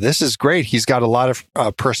 yeah, this is great. He's got a lot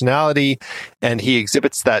of personality, and he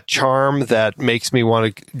exhibits that charm that makes me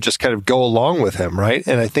want to just kind of go along with him, right?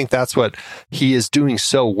 And I think that's what he is doing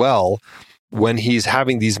so well when he's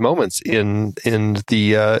having these moments in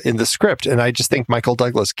the script. And I just think Michael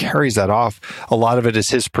Douglas carries that off. A lot of it is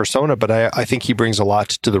his persona, but I think he brings a lot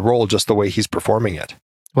to the role just the way he's performing it.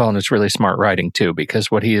 Well, and it's really smart writing too,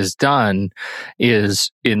 because what he has done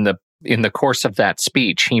is in the course of that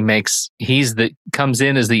speech, comes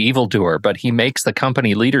in as the evildoer, but he makes the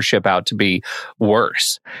company leadership out to be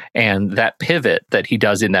worse. And that pivot that he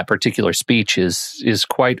does in that particular speech is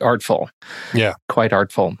quite artful. Yeah. Quite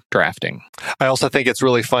artful drafting. I also think it's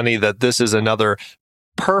really funny that this is another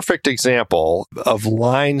perfect example of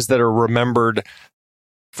lines that are remembered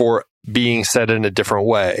for being said in a different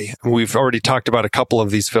way. We've already talked about a couple of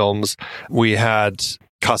these films. We had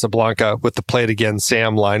Casablanca with the "Play It Again,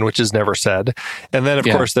 Sam" line, which is never said. And then, of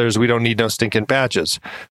course, there's "We Don't Need No Stinking Badges,"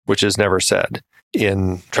 which is never said.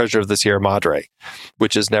 in Treasure of the Sierra Madre,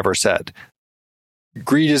 which is never said.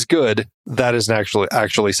 Greed is good. That isn't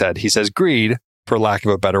actually said. He says greed, for lack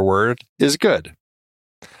of a better word, is good.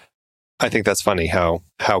 I think that's funny how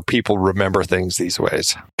people remember things these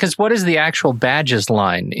ways. Because what is the actual badges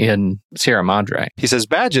line in Sierra Madre? He says,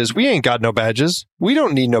 badges? We ain't got no badges. We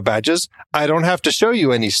don't need no badges. I don't have to show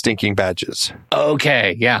you any stinking badges.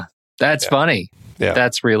 Okay, yeah. That's funny. Yeah.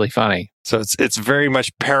 That's really funny. So it's very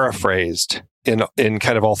much paraphrased in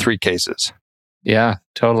kind of all three cases. Yeah,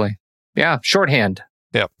 totally. Yeah, shorthand.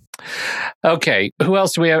 Yep. Okay, who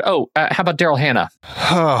else do we have? Oh, how about Daryl Hannah?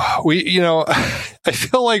 I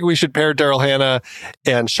feel like we should pair Daryl Hannah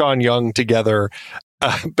and Sean Young together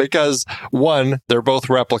because, one, they're both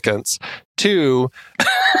replicants. Two,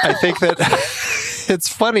 I think that it's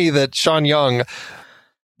funny that Sean Young,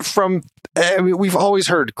 we've always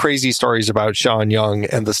heard crazy stories about Sean Young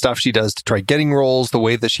and the stuff she does to try getting roles, the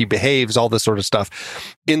way that she behaves, all this sort of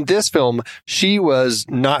stuff. In this film, she was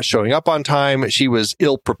not showing up on time. She was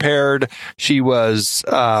ill prepared. She was,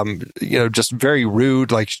 just very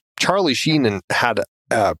rude. Like Charlie Sheen had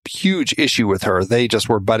a huge issue with her. They just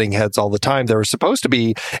were butting heads all the time. There was supposed to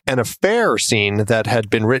be an affair scene that had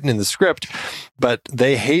been written in the script, but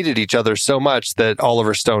they hated each other so much that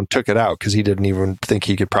Oliver Stone took it out because he didn't even think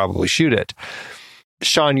he could probably shoot it.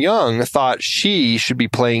 Sean Young thought she should be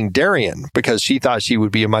playing Darian because she thought she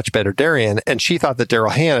would be a much better Darian, and she thought that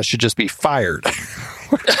Daryl Hannah should just be fired.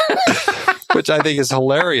 Which I think is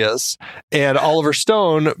hilarious. And Oliver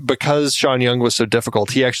Stone, because Sean Young was so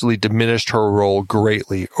difficult, he actually diminished her role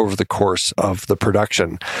greatly over the course of the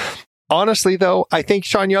production. Honestly, though, I think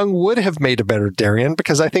Sean Young would have made a better Darian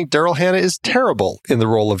because I think Daryl Hannah is terrible in the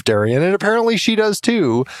role of Darian, and apparently she does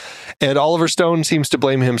too. And Oliver Stone seems to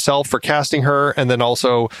blame himself for casting her and then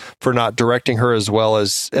also for not directing her as well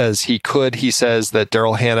as he could. He says that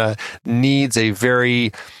Daryl Hannah needs a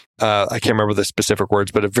very I can't remember the specific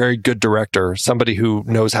words, but a very good director, somebody who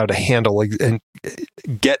knows how to handle and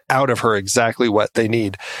get out of her exactly what they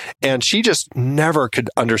need. And she just never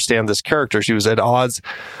could understand this character. She was at odds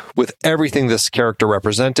with everything this character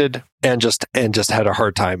represented and just had a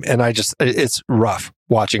hard time. And it's rough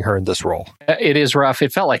watching her in this role. It is rough.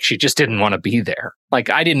 It felt like she just didn't want to be there.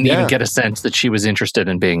 Like I didn't even get a sense that she was interested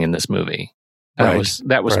in being in this movie.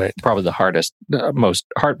 That was probably the hardest, most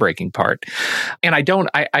heartbreaking part. And I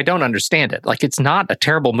don't understand it. Like, it's not a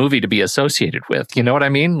terrible movie to be associated with. You know what I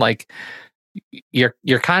mean? Like, you're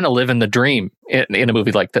kind of living the dream in a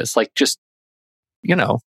movie like this. Like, just,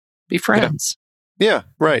 be friends. Yeah,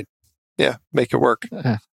 right. Yeah, make it work.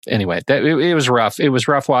 Anyway, it was rough. It was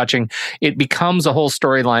rough watching. It becomes a whole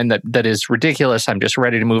storyline that is ridiculous. I'm just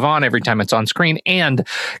ready to move on every time it's on screen. And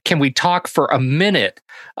can we talk for a minute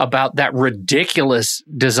about that ridiculous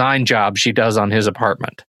design job she does on his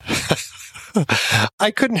apartment? I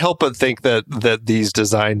couldn't help but think that these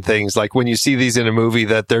design things, like when you see these in a movie,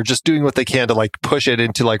 that they're just doing what they can to like push it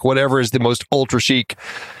into like whatever is the most ultra chic,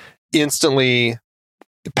 instantly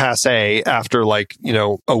passe after like,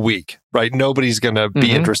 a week, right? Nobody's going to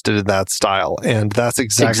be interested in that style. And that's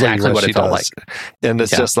exactly what she does. Like. And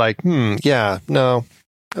it's just like, no,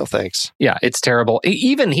 thanks. Yeah, it's terrible.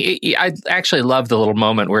 Even I actually love the little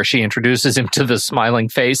moment where she introduces him to the smiling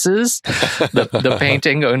faces, the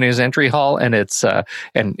painting in his entry hall. And it's,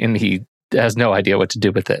 and he has no idea what to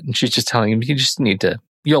do with it. And she's just telling him,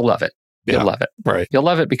 you'll love it. You'll love it. Right. You'll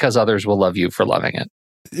love it because others will love you for loving it.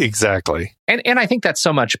 Exactly. And I think that's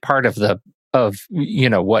so much part of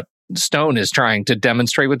what Stone is trying to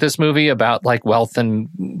demonstrate with this movie about like wealth and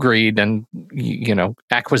greed and,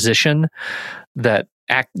 acquisition, that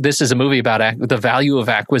this is a movie about the value of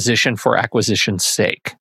acquisition for acquisition's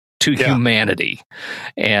sake to humanity.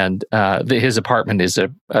 And his apartment is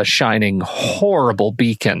a shining, horrible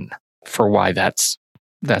beacon for why that's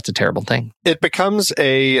a terrible thing. It becomes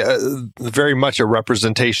very much a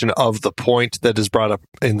representation of the point that is brought up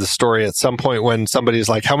in the story at some point when somebody's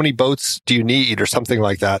like, how many boats do you need? Or something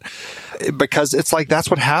like that. Because it's like,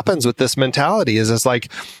 that's what happens with this mentality is it's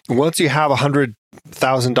like, once you have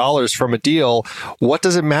 $100,000 from a deal, what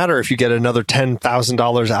does it matter if you get another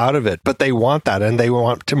 $10,000 out of it? But they want that and they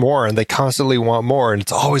want more and they constantly want more. And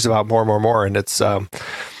it's always about more. And it's,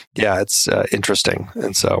 it's interesting.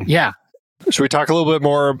 And so, yeah. Should we talk a little bit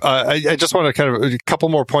more? I just want to kind of a couple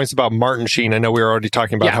more points about Martin Sheen. I know we were already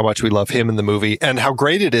talking about how much we love him in the movie and how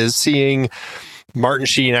great it is seeing Martin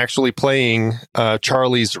Sheen actually playing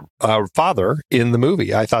Charlie's father in the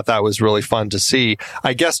movie. I thought that was really fun to see.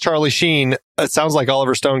 I guess Charlie Sheen, it sounds like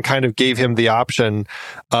Oliver Stone kind of gave him the option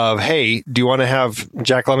of, hey, do you want to have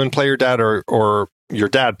Jack Lemmon play your dad or your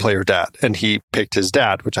dad play your dad? And he picked his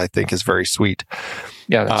dad, which I think is very sweet.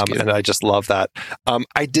 Yeah, that's cute. And I just love that.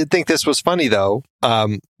 I did think this was funny, though.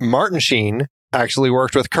 Martin Sheen actually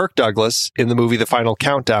worked with Kirk Douglas in the movie The Final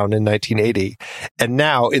Countdown in 1980. And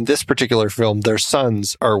now, in this particular film, their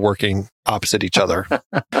sons are working opposite each other.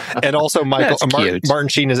 And also, Martin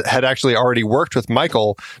Sheen had actually already worked with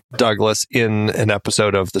Michael Douglas in an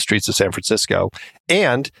episode of The Streets of San Francisco.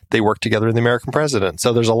 And they worked together in The American President.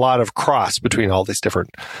 So there's a lot of cross between all these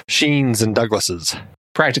different Sheens and Douglases.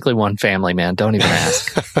 Practically one family, man. Don't even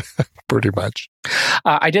ask. Pretty much.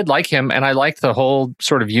 I did like him, and I liked the whole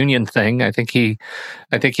sort of union thing. I think he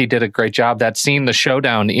did a great job. That scene, the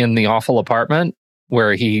showdown in the awful apartment,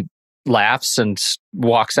 where he laughs and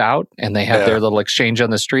walks out, and they have their little exchange on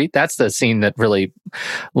the street. That's the scene that really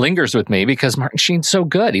lingers with me because Martin Sheen's so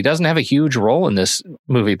good. He doesn't have a huge role in this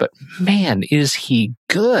movie, but man, is he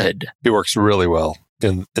good! He works really well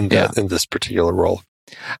in this particular role.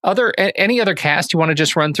 Any other cast you want to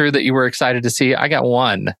just run through that you were excited to see? I got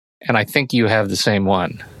one, and I think you have the same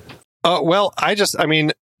one. Well,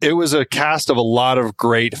 it was a cast of a lot of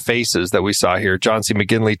great faces that we saw here. John C.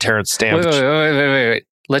 McGinley, Terrence Stamp. Wait.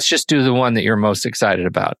 Let's just do the one that you're most excited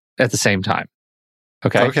about at the same time.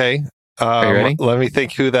 Okay? Okay. Are you ready? Let me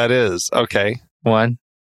think who that is. Okay. 1,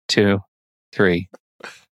 2, 3.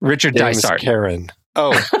 Richard Dysart. Karen.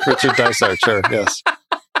 Oh, Richard Dysart. Sure. Yes.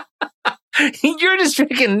 You're just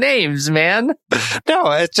picking names, man. No,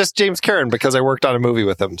 it's just James Karen because I worked on a movie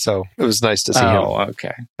with him. So it was nice to see him. Oh,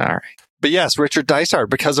 okay. All right. But yes, Richard Dysart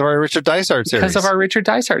because of our Richard Dysart series. Because of our Richard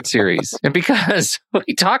Dysart series. And because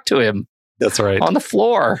we talked to him. That's right. On the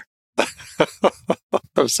floor. That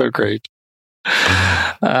was so great.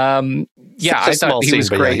 I thought he was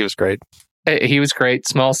great. Yeah, he was great. He was great.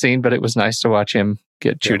 Small scene, but it was nice to watch him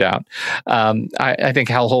get chewed out. I think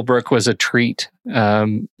Hal Holbrook was a treat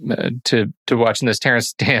to watching this. Terrence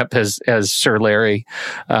Stamp as Sir Larry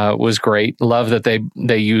was great. Love that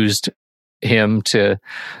they used him to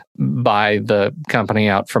buy the company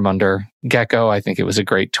out from under Gecko. I think it was a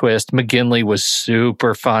great twist. McGinley was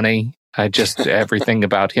super funny. Everything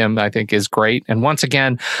about him, I think, is great. And once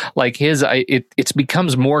again, like it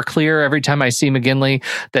becomes more clear every time I see McGinley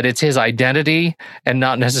that it's his identity and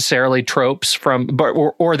not necessarily tropes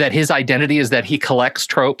or that his identity is that he collects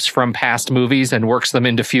tropes from past movies and works them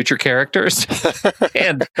into future characters.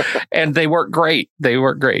 and they work great. They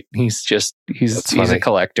work great. He's a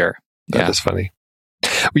collector. That is funny.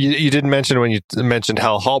 You didn't mention when you mentioned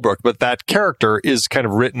Hal Holbrook, but that character is kind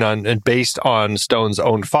of written on and based on Stone's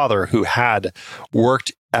own father, who had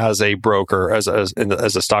worked as a broker, as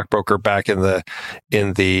a stockbroker back in the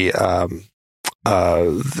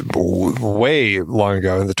way long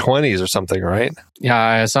ago in the 20s or something, right?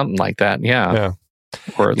 Yeah, something like that. Yeah.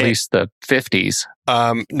 Or at least the 50s.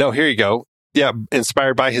 No, here you go. Yeah,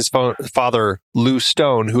 inspired by his father, Lou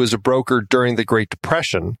Stone, who was a broker during the Great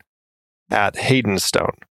Depression at Hayden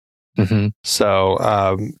Stone. Mm-hmm.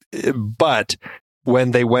 So, but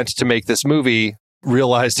when they went to make this movie,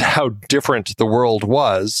 realized how different the world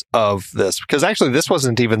was of this, because actually this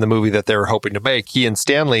wasn't even the movie that they were hoping to make. He and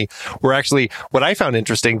Stanley were actually, what I found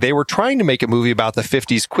interesting, they were trying to make a movie about the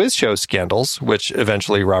 50s quiz show scandals, which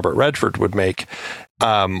eventually Robert Redford would make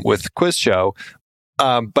with Quiz Show.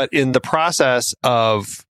 But in the process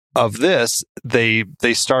of this, they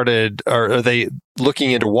started, or they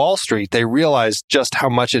looking into Wall Street, they realized just how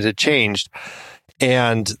much it had changed.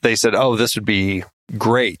 And they said, oh, this would be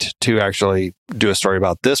great to actually do a story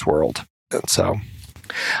about this world. And so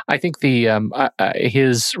I think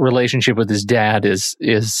his relationship with his dad is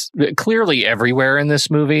clearly everywhere in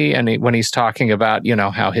this movie. And when he's talking about,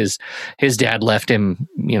 how his dad left him,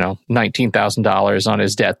 $19,000 on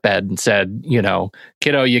his deathbed and said,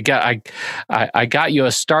 kiddo, I got you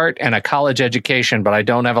a start and a college education, but I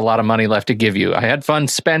don't have a lot of money left to give you. I had fun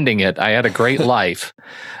spending it. I had a great life.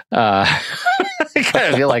 I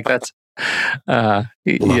kind of feel like that's,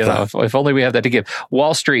 if only we have that to give.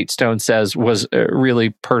 Wall Street, Stone says, was a really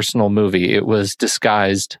personal movie. It was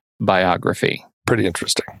disguised biography. Pretty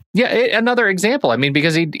interesting. Yeah, another example. I mean,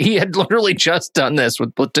 because he had literally just done this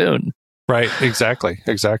with Platoon. Right. Exactly.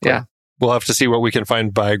 Yeah. We'll have to see what we can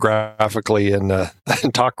find biographically in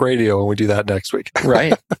talk radio when we do that next week.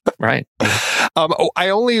 Right. I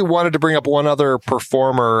only wanted to bring up one other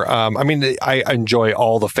performer. I enjoy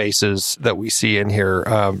all the faces that we see in here.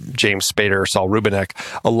 James Spader, Saul Rubinek,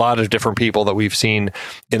 a lot of different people that we've seen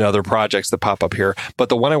in other projects that pop up here. But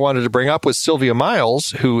the one I wanted to bring up was Sylvia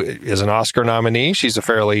Miles, who is an Oscar nominee. She's a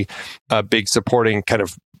fairly big supporting kind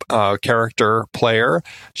of character player.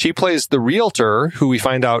 She plays the realtor, who we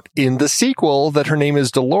find out in the sequel that her name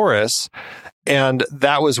is Dolores. And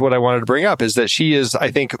that was what I wanted to bring up, is that she is,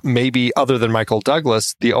 I think, maybe other than Michael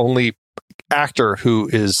Douglas, the only actor who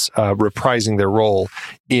is reprising their role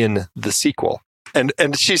in the sequel. And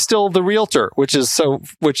she's still the realtor, which is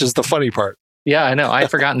the funny part. Yeah, I know.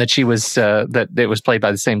 I'd forgotten that she was that it was played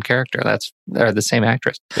by the same character. Or the same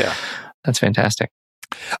actress. Yeah, that's fantastic.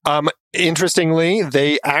 Interestingly,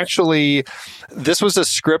 this was a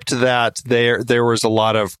script that there was a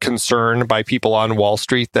lot of concern by people on Wall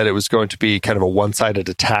Street that it was going to be kind of a one-sided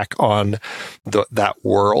attack on that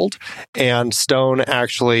world, and Stone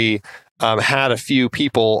actually had a few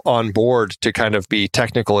people on board to kind of be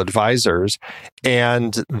technical advisors,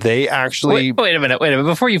 and they actually... Wait a minute.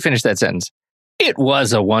 Before you finish that sentence, it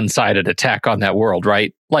was a one-sided attack on that world,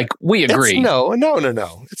 right? Like, we agree. No.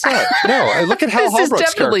 It's not. No, look at Hal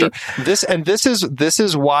Holbrook's character. This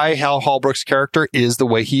is why Hal Holbrook's character is the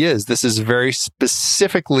way he is. This is very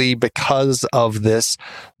specifically because of this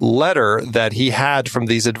letter that he had from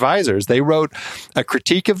these advisors. They wrote a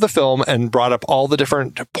critique of the film and brought up all the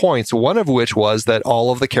different points, one of which was that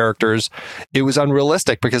all of the characters, it was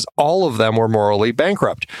unrealistic because all of them were morally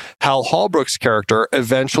bankrupt. Hal Holbrook's character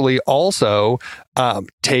eventually also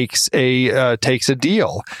takes a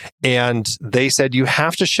deal, and they said you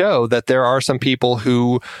have to show that there are some people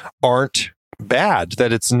who aren't bad,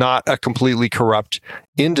 that it's not a completely corrupt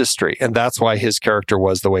industry, and that's why his character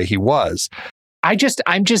was the way he was. I'm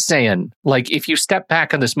just saying, like, if you step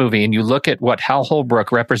back on this movie and you look at what Hal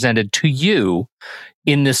Holbrook represented to you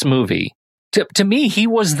in this movie, to me, he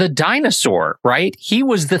was the dinosaur, right? He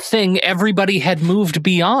was the thing everybody had moved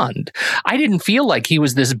beyond. I didn't feel like he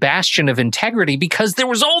was this bastion of integrity because there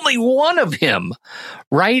was only one of him,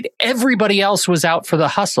 right? Everybody else was out for the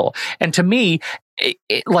hustle. And to me,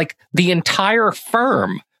 like, the entire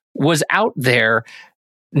firm was out there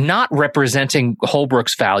not representing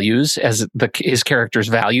Holbrook's values as his character's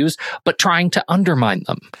values, but trying to undermine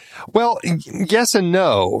them. Well, yes and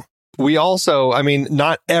no. We also,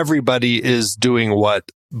 not everybody is doing what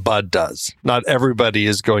Bud does. Not everybody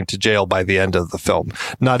is going to jail by the end of the film.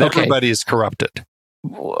 Not everybody is corrupted.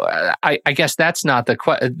 I guess that's not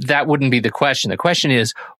that wouldn't be the question. The question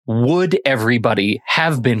is, would everybody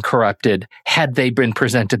have been corrupted had they been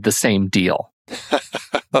presented the same deal?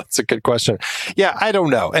 That's a good question. Yeah, I don't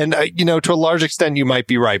know. And, to a large extent, you might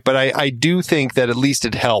be right. But I do think that at least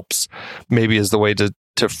it helps, maybe is the way to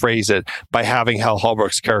phrase it, by having Hal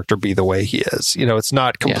Holbrook's character be the way he is. It's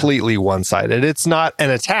not completely one-sided. It's not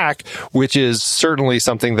an attack, which is certainly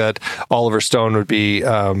something that Oliver Stone would be,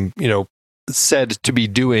 said to be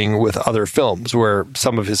doing with other films, where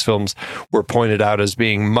some of his films were pointed out as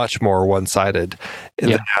being much more one-sided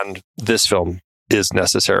than this film is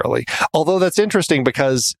necessarily. Although that's interesting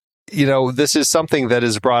because this is something that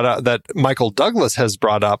is brought up, that Michael Douglas has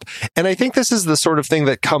brought up. And I think this is the sort of thing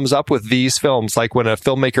that comes up with these films. Like when a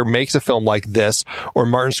filmmaker makes a film like this, or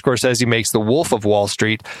Martin Scorsese makes The Wolf of Wall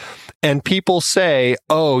Street, and people say,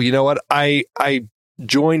 oh, you know what? I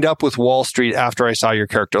joined up with Wall Street after I saw your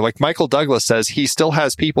character. Like Michael Douglas says, he still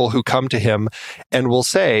has people who come to him and will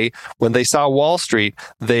say, when they saw Wall Street,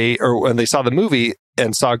 when they saw the movie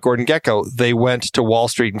and saw Gordon Gekko, they went to Wall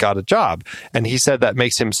Street and got a job. And he said that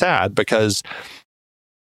makes him sad because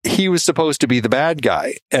he was supposed to be the bad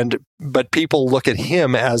guy. But people look at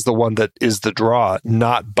him as the one that is the draw,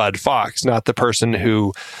 not Bud Fox, not the person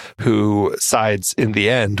who sides in the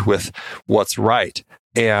end with what's right.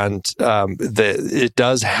 And it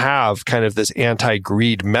does have kind of this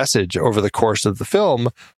anti-greed message over the course of the film,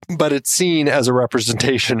 but it's seen as a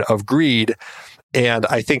representation of greed. And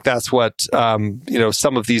I think that's what,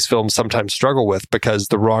 some of these films sometimes struggle with, because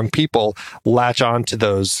the wrong people latch on to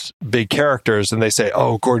those big characters and they say,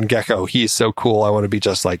 oh, Gordon Gekko, he's so cool, I want to be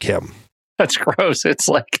just like him. That's gross. It's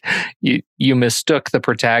like you mistook the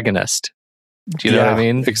protagonist. Do you know what I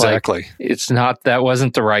mean? Exactly. Like, that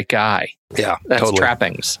wasn't the right guy. Yeah, that's totally.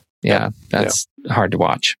 Trappings. Yeah, that's hard to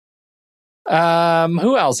watch.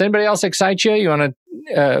 Who else? Anybody else excite you? You want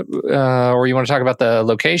to, or you want to talk about the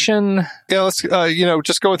location? Yeah, let's,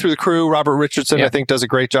 just going through the crew. Robert Richardson, I think, does a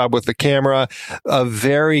great job with the camera. A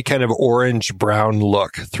very kind of orange-brown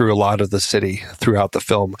look through a lot of the city throughout the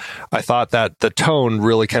film. I thought that the tone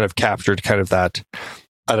really kind of captured kind of that.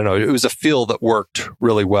 I don't know. It was a feel that worked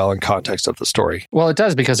really well in context of the story. Well, it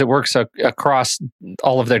does, because it works across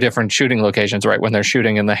all of their different shooting locations, right? When they're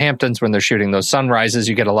shooting in the Hamptons, when they're shooting those sunrises,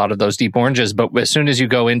 you get a lot of those deep oranges. But as soon as you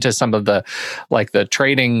go into some of the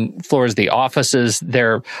trading floors, the offices,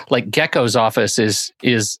 they're like Gekko's office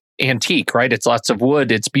is antique, right? It's lots of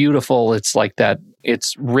wood. It's beautiful. It's like that.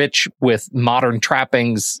 It's rich with modern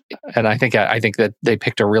trappings. And I think that they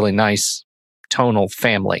picked a really nice tonal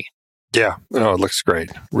family. Yeah. No, it looks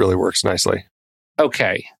great. Really works nicely.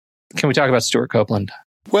 Okay. Can we talk about Stuart Copeland?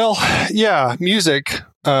 Well, yeah, music.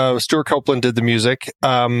 Stuart Copeland did the music.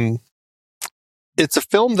 It's a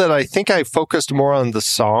film that I think I focused more on the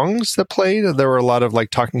songs that played. There were a lot of like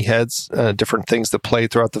talking heads, different things that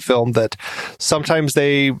played throughout the film that sometimes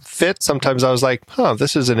they fit. Sometimes I was like,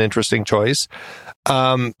 this is an interesting choice.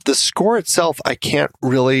 The score itself, I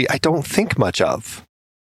don't think much of.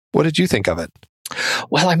 What did you think of it?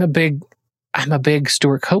 Well, I'm a big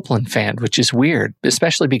Stuart Copeland fan, which is weird,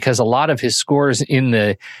 especially because a lot of his scores in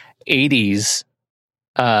the 80s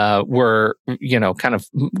were, kind of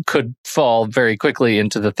could fall very quickly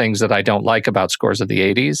into the things that I don't like about scores of the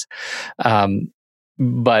 80s.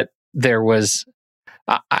 But there was,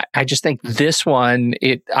 I just think this one,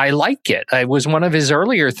 I like it. It was one of his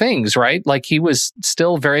earlier things, right? Like he was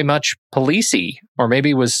still very much policey, or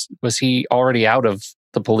maybe was he already out of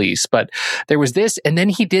the police? But there was this, and then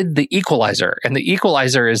he did The Equalizer, and The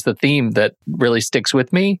Equalizer is the theme that really sticks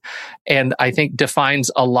with me, and I think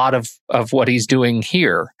defines a lot of what he's doing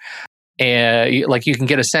here. And like you can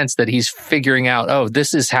get a sense that he's figuring out,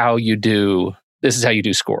 this is how you do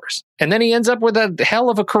scores, and then he ends up with a hell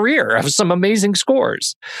of a career of some amazing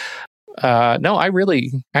scores. No, I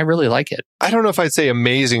really like it. I don't know if I'd say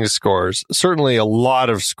amazing scores. Certainly a lot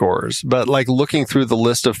of scores, but like looking through the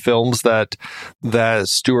list of films that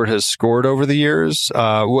Stuart has scored over the years,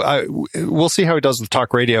 we'll see how he does with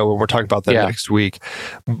talk radio when we're talking about that next week.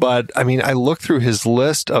 But I mean, I look through his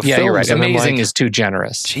list of films. You're right. Amazing is too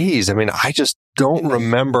generous. Geez, I mean, I just don't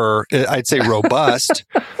remember. I'd say robust.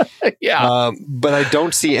 But I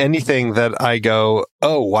don't see anything that I go,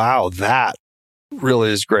 oh wow, that really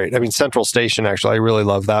is great. I mean, Central Station, actually, I really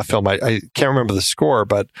love that film. I can't remember the score,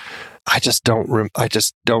 but I just don't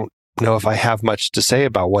know if I have much to say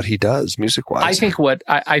about what he does music-wise. I think what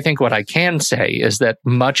I can say is that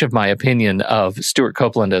much of my opinion of Stuart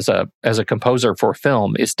Copeland as a composer for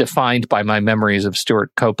film is defined by my memories of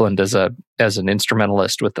Stuart Copeland as an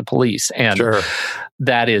instrumentalist with the Police, and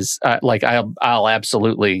that is I'll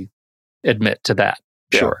absolutely admit to that.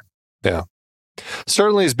 Sure. Yeah.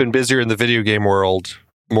 Certainly has been busier in the video game world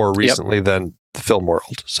more recently than the film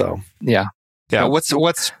world. So yeah.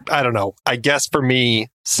 What's I don't know. I guess for me,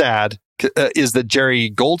 sad is that Jerry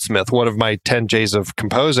Goldsmith, one of my 10 J's of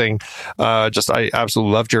composing, I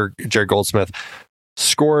absolutely love Jerry Goldsmith,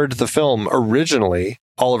 scored the film originally.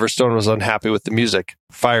 Oliver Stone was unhappy with the music,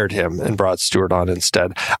 fired him, and brought Stuart on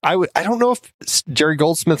instead. I don't know if Jerry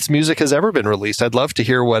Goldsmith's music has ever been released. I'd love to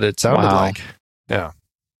hear what it sounded like. Yeah.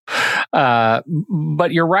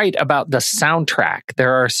 But you're right about the soundtrack.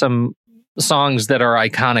 There are some songs that are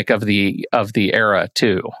iconic of the era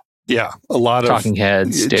too. Yeah, a lot Talking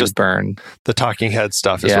Heads, David Byrne. The Talking Head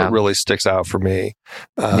stuff is what really sticks out for me.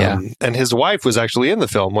 And his wife was actually in the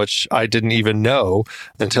film, which I didn't even know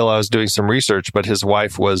until I was doing some research. But his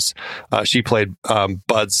wife was, she played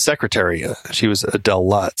Bud's secretary. She was Adele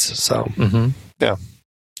Lutz. So, yeah.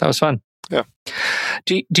 That was fun. Yeah.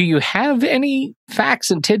 Do you have any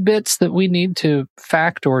facts and tidbits that we need to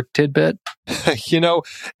fact or tidbit?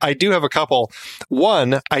 I do have a couple.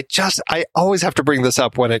 One, I always have to bring this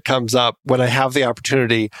up when it comes up, when I have the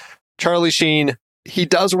opportunity. Charlie Sheen, he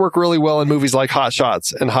does work really well in movies like Hot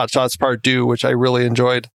Shots and Hot Shots Part 2, which I really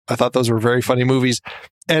enjoyed. I thought those were very funny movies.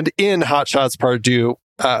 And in Hot Shots Part 2,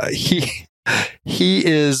 he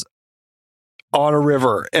is on a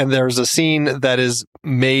river, and there's a scene that is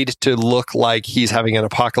made to look like he's having an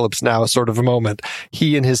apocalypse now sort of a moment.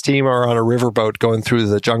 He and his team are on a riverboat going through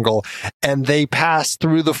the jungle, and they pass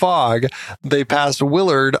through the fog. They pass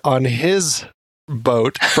Willard on his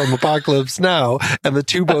boat from Apocalypse Now, and the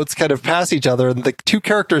two boats kind of pass each other, and the two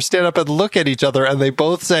characters stand up and look at each other, and they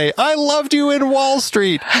both say, "I loved you in Wall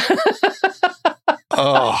Street."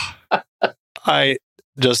 I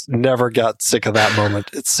just never got sick of that moment.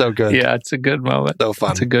 It's so good. Yeah, it's a good moment. So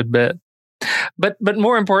fun. It's a good bit. But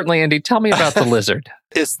more importantly, Andy, tell me about the lizard.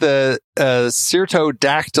 It's the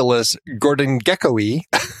Cyrtodactylus gordongeckoi.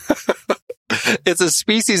 It's a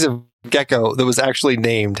species of gecko that was actually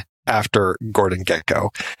named after Gordon Gekko.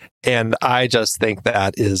 And I just think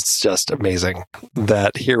that is just amazing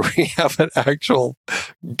that here we have an actual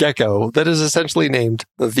gecko that is essentially named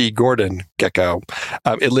the Gordon gecko.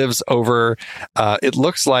 It lives over, it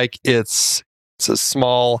looks like it's a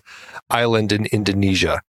small island in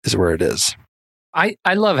Indonesia is where it is. I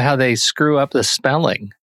love how they screw up the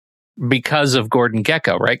spelling because of Gordon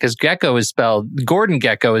Gekko, right? Because gecko is spelled, Gordon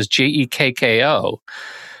Gekko is Gekko.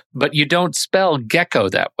 But you don't spell gecko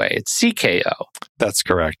that way. It's CKO. That's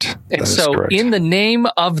correct. And so in the name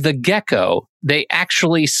of the gecko, they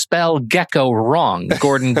actually spell gecko wrong.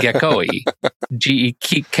 Gordon Gekkoi.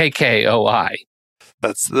 Gekkoi.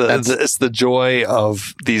 It's the joy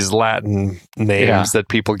of these Latin names that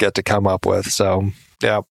people get to come up with. So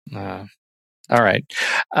Yeah. All right.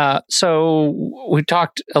 So we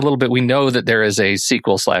talked a little bit. We know that there is a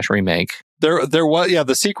sequel/remake. There was,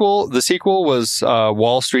 the sequel. The sequel was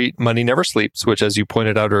Wall Street Money Never Sleeps, which, as you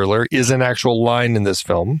pointed out earlier, is an actual line in this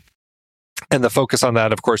film. And the focus on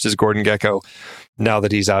that, of course, is Gordon Gekko now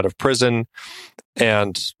that he's out of prison,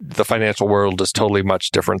 and the financial world is totally much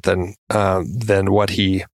different than what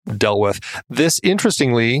he dealt with. This,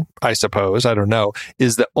 interestingly, I suppose, I don't know,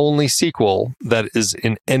 is the only sequel that is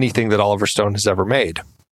in anything that Oliver Stone has ever made.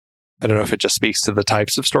 I don't know if it just speaks to the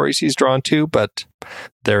types of stories he's drawn to, but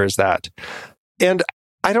there is that. And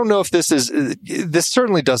I don't know if this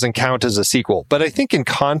certainly doesn't count as a sequel, but I think in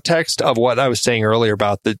context of what I was saying earlier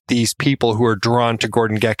about these people who are drawn to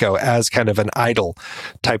Gordon Gekko as kind of an idol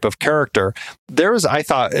type of character, I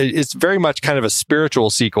thought it's very much kind of a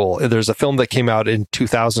spiritual sequel. There's a film that came out in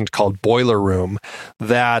 2000 called Boiler Room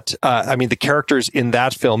that, the characters in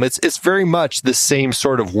that film, it's very much the same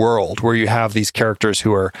sort of world where you have these characters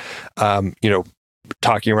who are,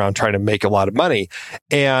 talking around trying to make a lot of money.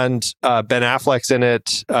 And Ben Affleck's in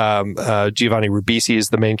it. Giovanni Ribisi is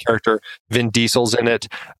the main character. Vin Diesel's in it.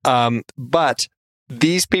 But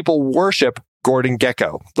these people worship Gordon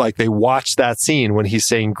Gekko. Like, they watch that scene when he's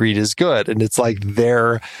saying greed is good. And it's like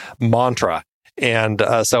their mantra. And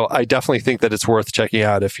so I definitely think that it's worth checking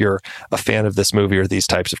out if you're a fan of this movie or these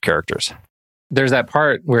types of characters. There's that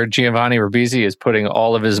part where Giovanni Ribisi is putting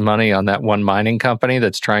all of his money on that one mining company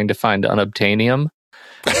that's trying to find unobtainium.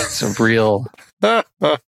 It's a real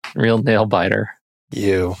nail biter.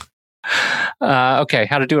 You. Okay,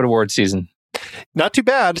 how to do it award season. Not too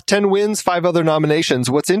bad. 10 wins, 5 other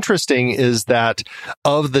nominations. What's interesting is that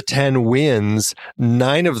of the 10 wins,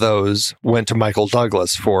 9 of those went to Michael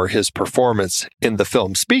Douglas for his performance in the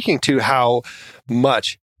film, speaking to how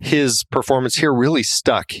much his performance here really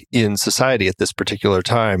stuck in society at this particular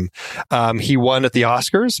time. He won at the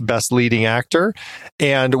Oscars, Best Leading Actor.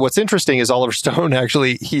 And what's interesting is Oliver Stone,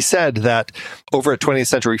 actually, he said that over at 20th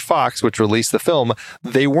Century Fox, which released the film,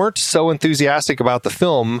 they weren't so enthusiastic about the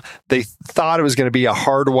film. They thought it was going to be a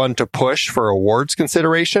hard one to push for awards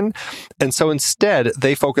consideration. And so instead,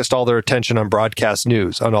 they focused all their attention on broadcast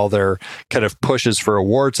news, on all their kind of pushes for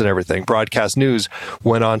awards and everything. Broadcast news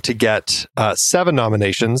went on to get 7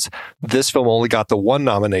 nominations. This film only got the 1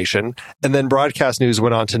 nomination, and then Broadcast News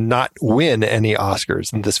went on to not win any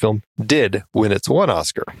Oscars, and this film did win its 1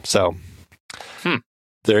 Oscar. So,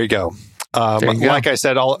 there you go. Like I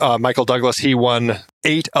said, Michael Douglas, he won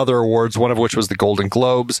 8 other awards, one of which was the Golden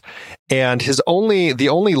Globes, and the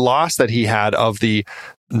only loss that he had of the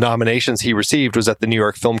nominations he received was at the New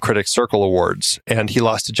York Film Critics Circle Awards, and he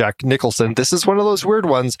lost to Jack Nicholson. This is one of those weird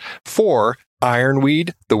ones for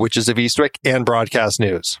Ironweed, The Witches of Eastwick, and Broadcast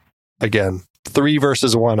News. Again, 3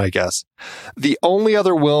 versus 1, I guess. The only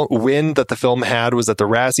other win that the film had was at the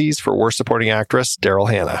Razzies for Worst Supporting Actress,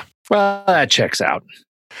 Daryl Hannah. Well, that checks out.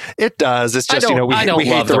 It does. It's just, we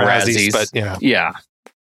hate the Razzies, but yeah. Yeah.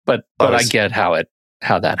 But I get how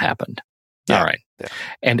that happened. Yeah. All right. Yeah.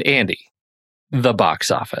 And Andy, the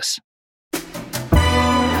box office.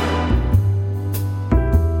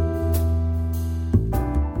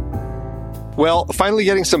 Well, finally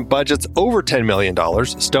getting some budgets over $10 million,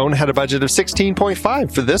 Stone had a budget of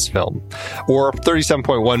 $16.5 for this film, or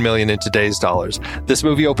 $37.1 million in today's dollars. This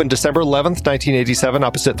movie opened December 11th, 1987,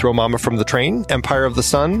 opposite Throw Mama from the Train, Empire of the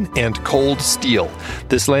Sun, and Cold Steel.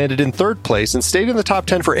 This landed in 3rd place and stayed in the top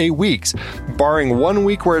 10 for 8 weeks, barring 1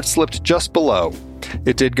 week where it slipped just below.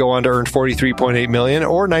 It did go on to earn $43.8 million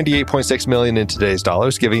or $98.6 million in today's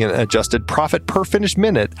dollars, giving an adjusted profit per finished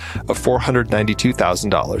minute of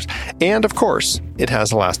 $492,000. And of course, it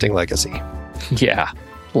has a lasting legacy. Yeah,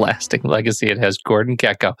 lasting legacy. It has Gordon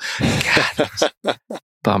Gekko. God,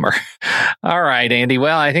 bummer. All right, Andy.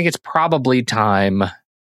 Well, I think it's probably time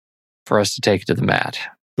for us to take it to the mat.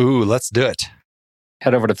 Ooh, let's do it.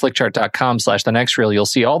 Head over to flickchart.com/thenextreel. You'll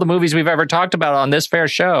see all the movies we've ever talked about on this fair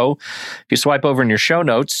show. If you swipe over in your show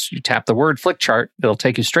notes, you tap the word Flickchart, it'll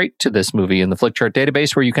take you straight to this movie in the Flickchart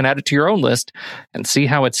database where you can add it to your own list and see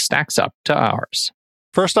how it stacks up to ours.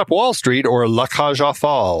 First up, Wall Street or La Cage aux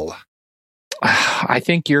Folles? I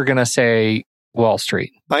think you're going to say Wall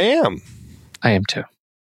Street. I am. I am too.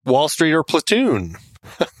 Wall Street or Platoon?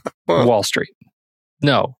 Wall Street.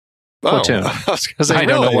 No. Platoon. I was gonna say, I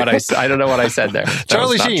don't know what I said there.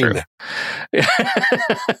 Charlie Sheen.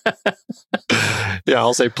 Yeah,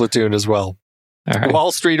 I'll say Platoon as well. All right.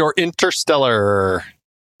 Wall Street or Interstellar?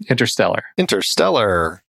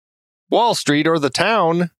 Interstellar. Wall Street or The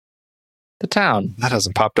Town? The Town. That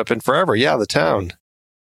hasn't popped up in forever. Yeah, The Town.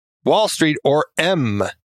 Wall Street or M?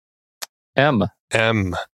 M.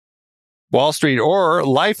 Wall Street or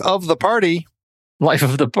Life of the Party? Life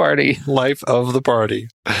of the party. Life of the party.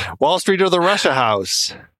 Wall Street or the Russia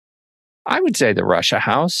House? I would say the Russia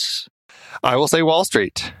House. I will say Wall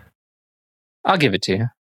Street. I'll give it to you.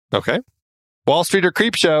 Okay. Wall Street or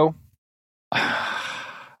Creepshow?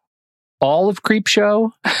 All of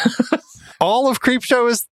Creepshow? All of Creepshow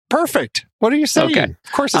is perfect. What are you saying? Okay.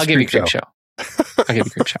 Of course it's I'll give you Creepshow. I'll give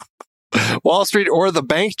you Creepshow. Wall Street or the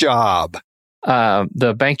Bank Job?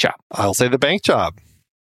 The Bank Job. I'll say the Bank Job.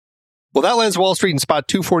 Well, that lands Wall Street in spot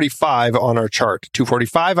 245 on our chart.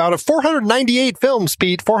 245 out of 498 films,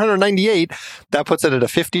 Pete. 498. That puts it at a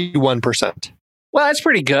 51%. Well, that's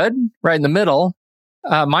pretty good. Right in the middle.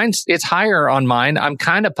 It's higher on mine. I'm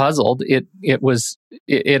kind of puzzled. It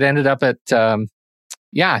ended up at,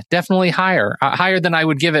 definitely higher. Higher than I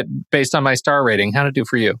would give it based on my star rating. How'd it do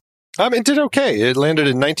for you? It did okay. It landed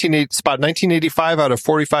in spot 1985 out of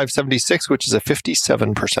 4576, which is a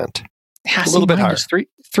 57%. Yeah, a little bit higher.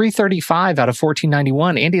 335 out of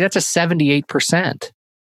 1491. Andy, that's a 78%.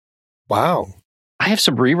 Wow. I have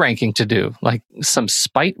some re-ranking to do, like some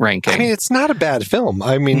spite ranking. I mean, it's not a bad film.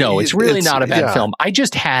 No, it's really not a bad film. I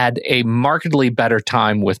just had a markedly better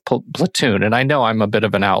time with Platoon, and I know I'm a bit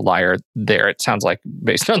of an outlier there. It sounds like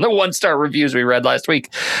based on the 1-star reviews we read last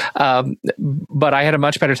week. But I had a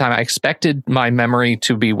much better time. I expected my memory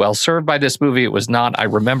to be well served by this movie. It was not. I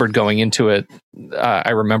remembered going into it.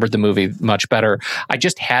 I remembered the movie much better. I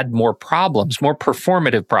just had more problems, more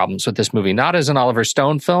performative problems with this movie. Not as an Oliver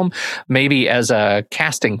Stone film, maybe as a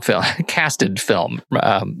casted film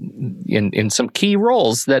in some key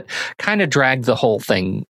roles that kind of dragged the whole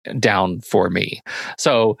thing down for me.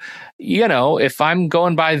 So, if I'm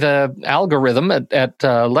going by the algorithm at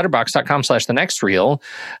letterboxd.com/thenextreel,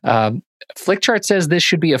 Flickchart says this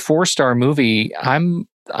should be a 4-star movie. I'm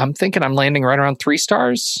thinking I'm landing right around 3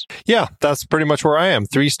 stars. Yeah, that's pretty much where I am.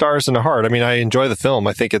 3 stars and a heart. I mean, I enjoy the film.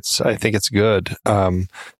 I think it's good.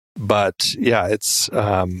 But yeah, it's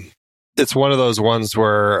one of those ones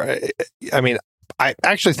where, I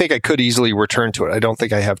actually think I could easily return to it. I don't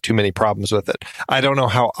think I have too many problems with it. I don't know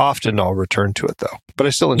how often I'll return to it, though. But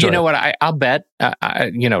I still enjoy it. You know what? I'll bet,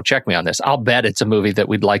 check me on this. I'll bet it's a movie that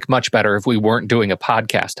we'd like much better if we weren't doing a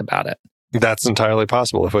podcast about it. That's entirely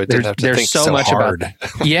possible if we didn't have to think so much hard.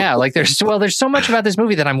 There's so much about this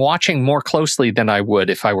movie that I'm watching more closely than I would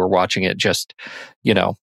if I were watching it just,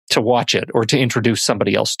 to watch it or to introduce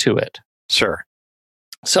somebody else to it. Sure.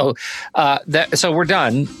 So we're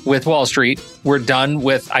done with Wall Street. We're done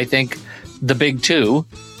with, I think, the big two.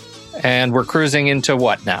 And we're cruising into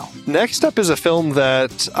what now? Next up is a film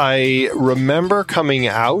that I remember coming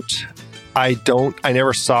out. I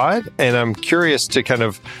never saw it, and I'm curious to kind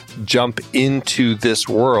of jump into this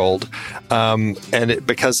world.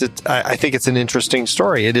 Because I think it's an interesting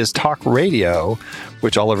story. It is Talk Radio,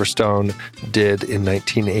 which Oliver Stone did in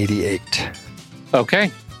 1988.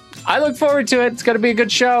 Okay. I look forward to it. It's going to be a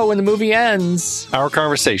good show when the movie ends. Our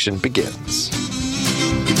conversation begins.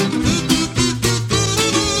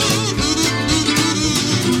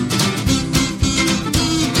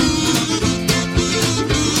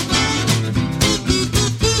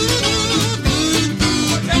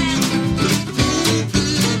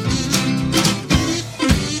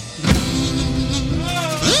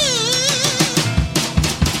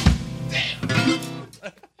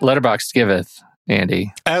 Letterboxd giveth,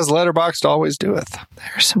 Andy. As Letterboxd always doeth.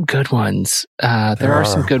 There are some good ones. There are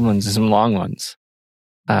some good ones and some long ones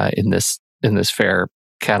in this fair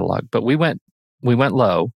catalog. But we went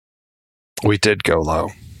low. We did go low.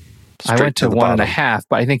 I went to 1.5,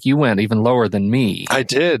 but I think you went even lower than me. I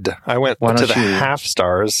did. I went to the half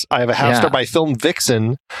stars. I have a half star by Film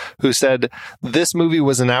Vixen, who said this movie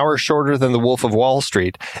was an hour shorter than The Wolf of Wall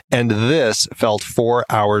Street, and this felt 4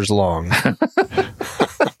 hours long.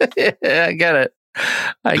 I get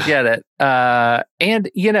it. And,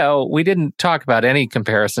 we didn't talk about any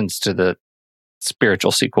comparisons to the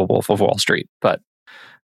spiritual sequel, Wolf of Wall Street, but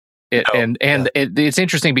it's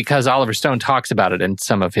interesting because Oliver Stone talks about it in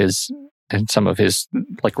some of his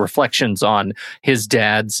like reflections on his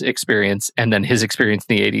dad's experience and then his experience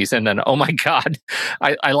in the 80s. And then, oh my God,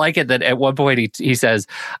 I like it that at one point he says,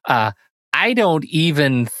 I don't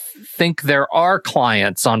even think there are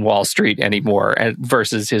clients on Wall Street anymore,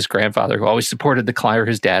 versus his grandfather who always supported the client, or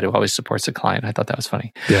his dad who always supports the client. I thought that was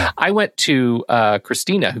funny. Yeah. I went to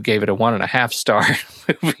Christina, who gave it a 1.5 star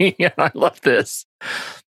movie, and I love this.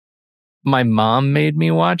 My mom made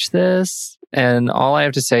me watch this, and all I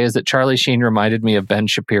have to say is that Charlie Sheen reminded me of Ben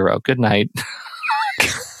Shapiro. Good night.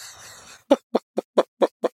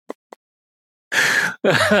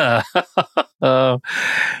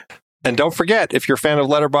 And don't forget, if you're a fan of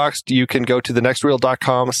Letterboxd, you can go to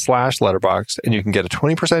thenextreel.com/letterboxd and you can get a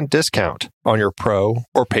 20% discount on your pro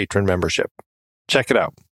or patron membership. Check it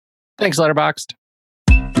out. Thanks, Letterboxd.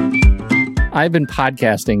 I've been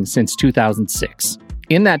podcasting since 2006.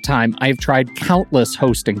 In that time, I've tried countless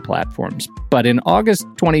hosting platforms. But in August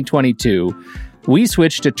 2022, we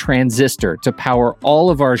switched to Transistor to power all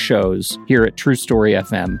of our shows here at True Story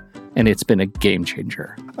FM. And it's been a game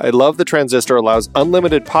changer. I love that Transistor allows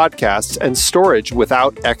unlimited podcasts and storage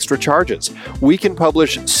without extra charges. We can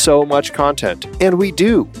publish so much content, and we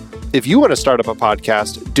do. If you want to start up a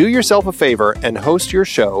podcast, do yourself a favor and host your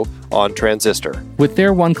show on Transistor. With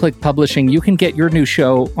their one-click publishing, you can get your new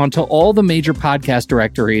show onto all the major podcast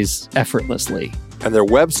directories effortlessly. And their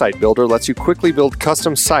website builder lets you quickly build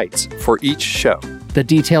custom sites for each show. The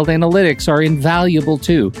detailed analytics are invaluable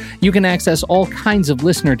too. You can access all kinds of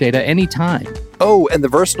listener data anytime. Oh, and the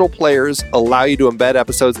versatile players allow you to embed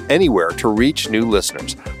episodes anywhere to reach new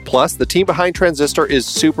listeners. Plus, the team behind Transistor is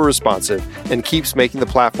super responsive and keeps making the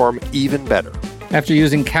platform even better. After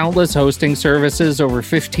using countless hosting services over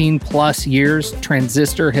 15 plus years,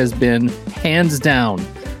 Transistor has been, hands down,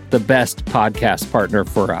 the best podcast partner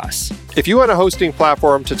for us. If you want a hosting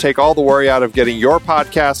platform to take all the worry out of getting your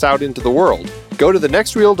podcast out into the world, go to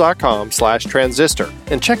thenextreel.com/transistor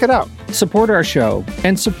and check it out. Support our show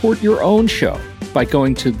and support your own show by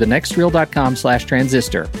going to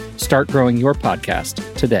thenextreel.com/transistor. Start growing your podcast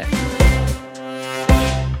today.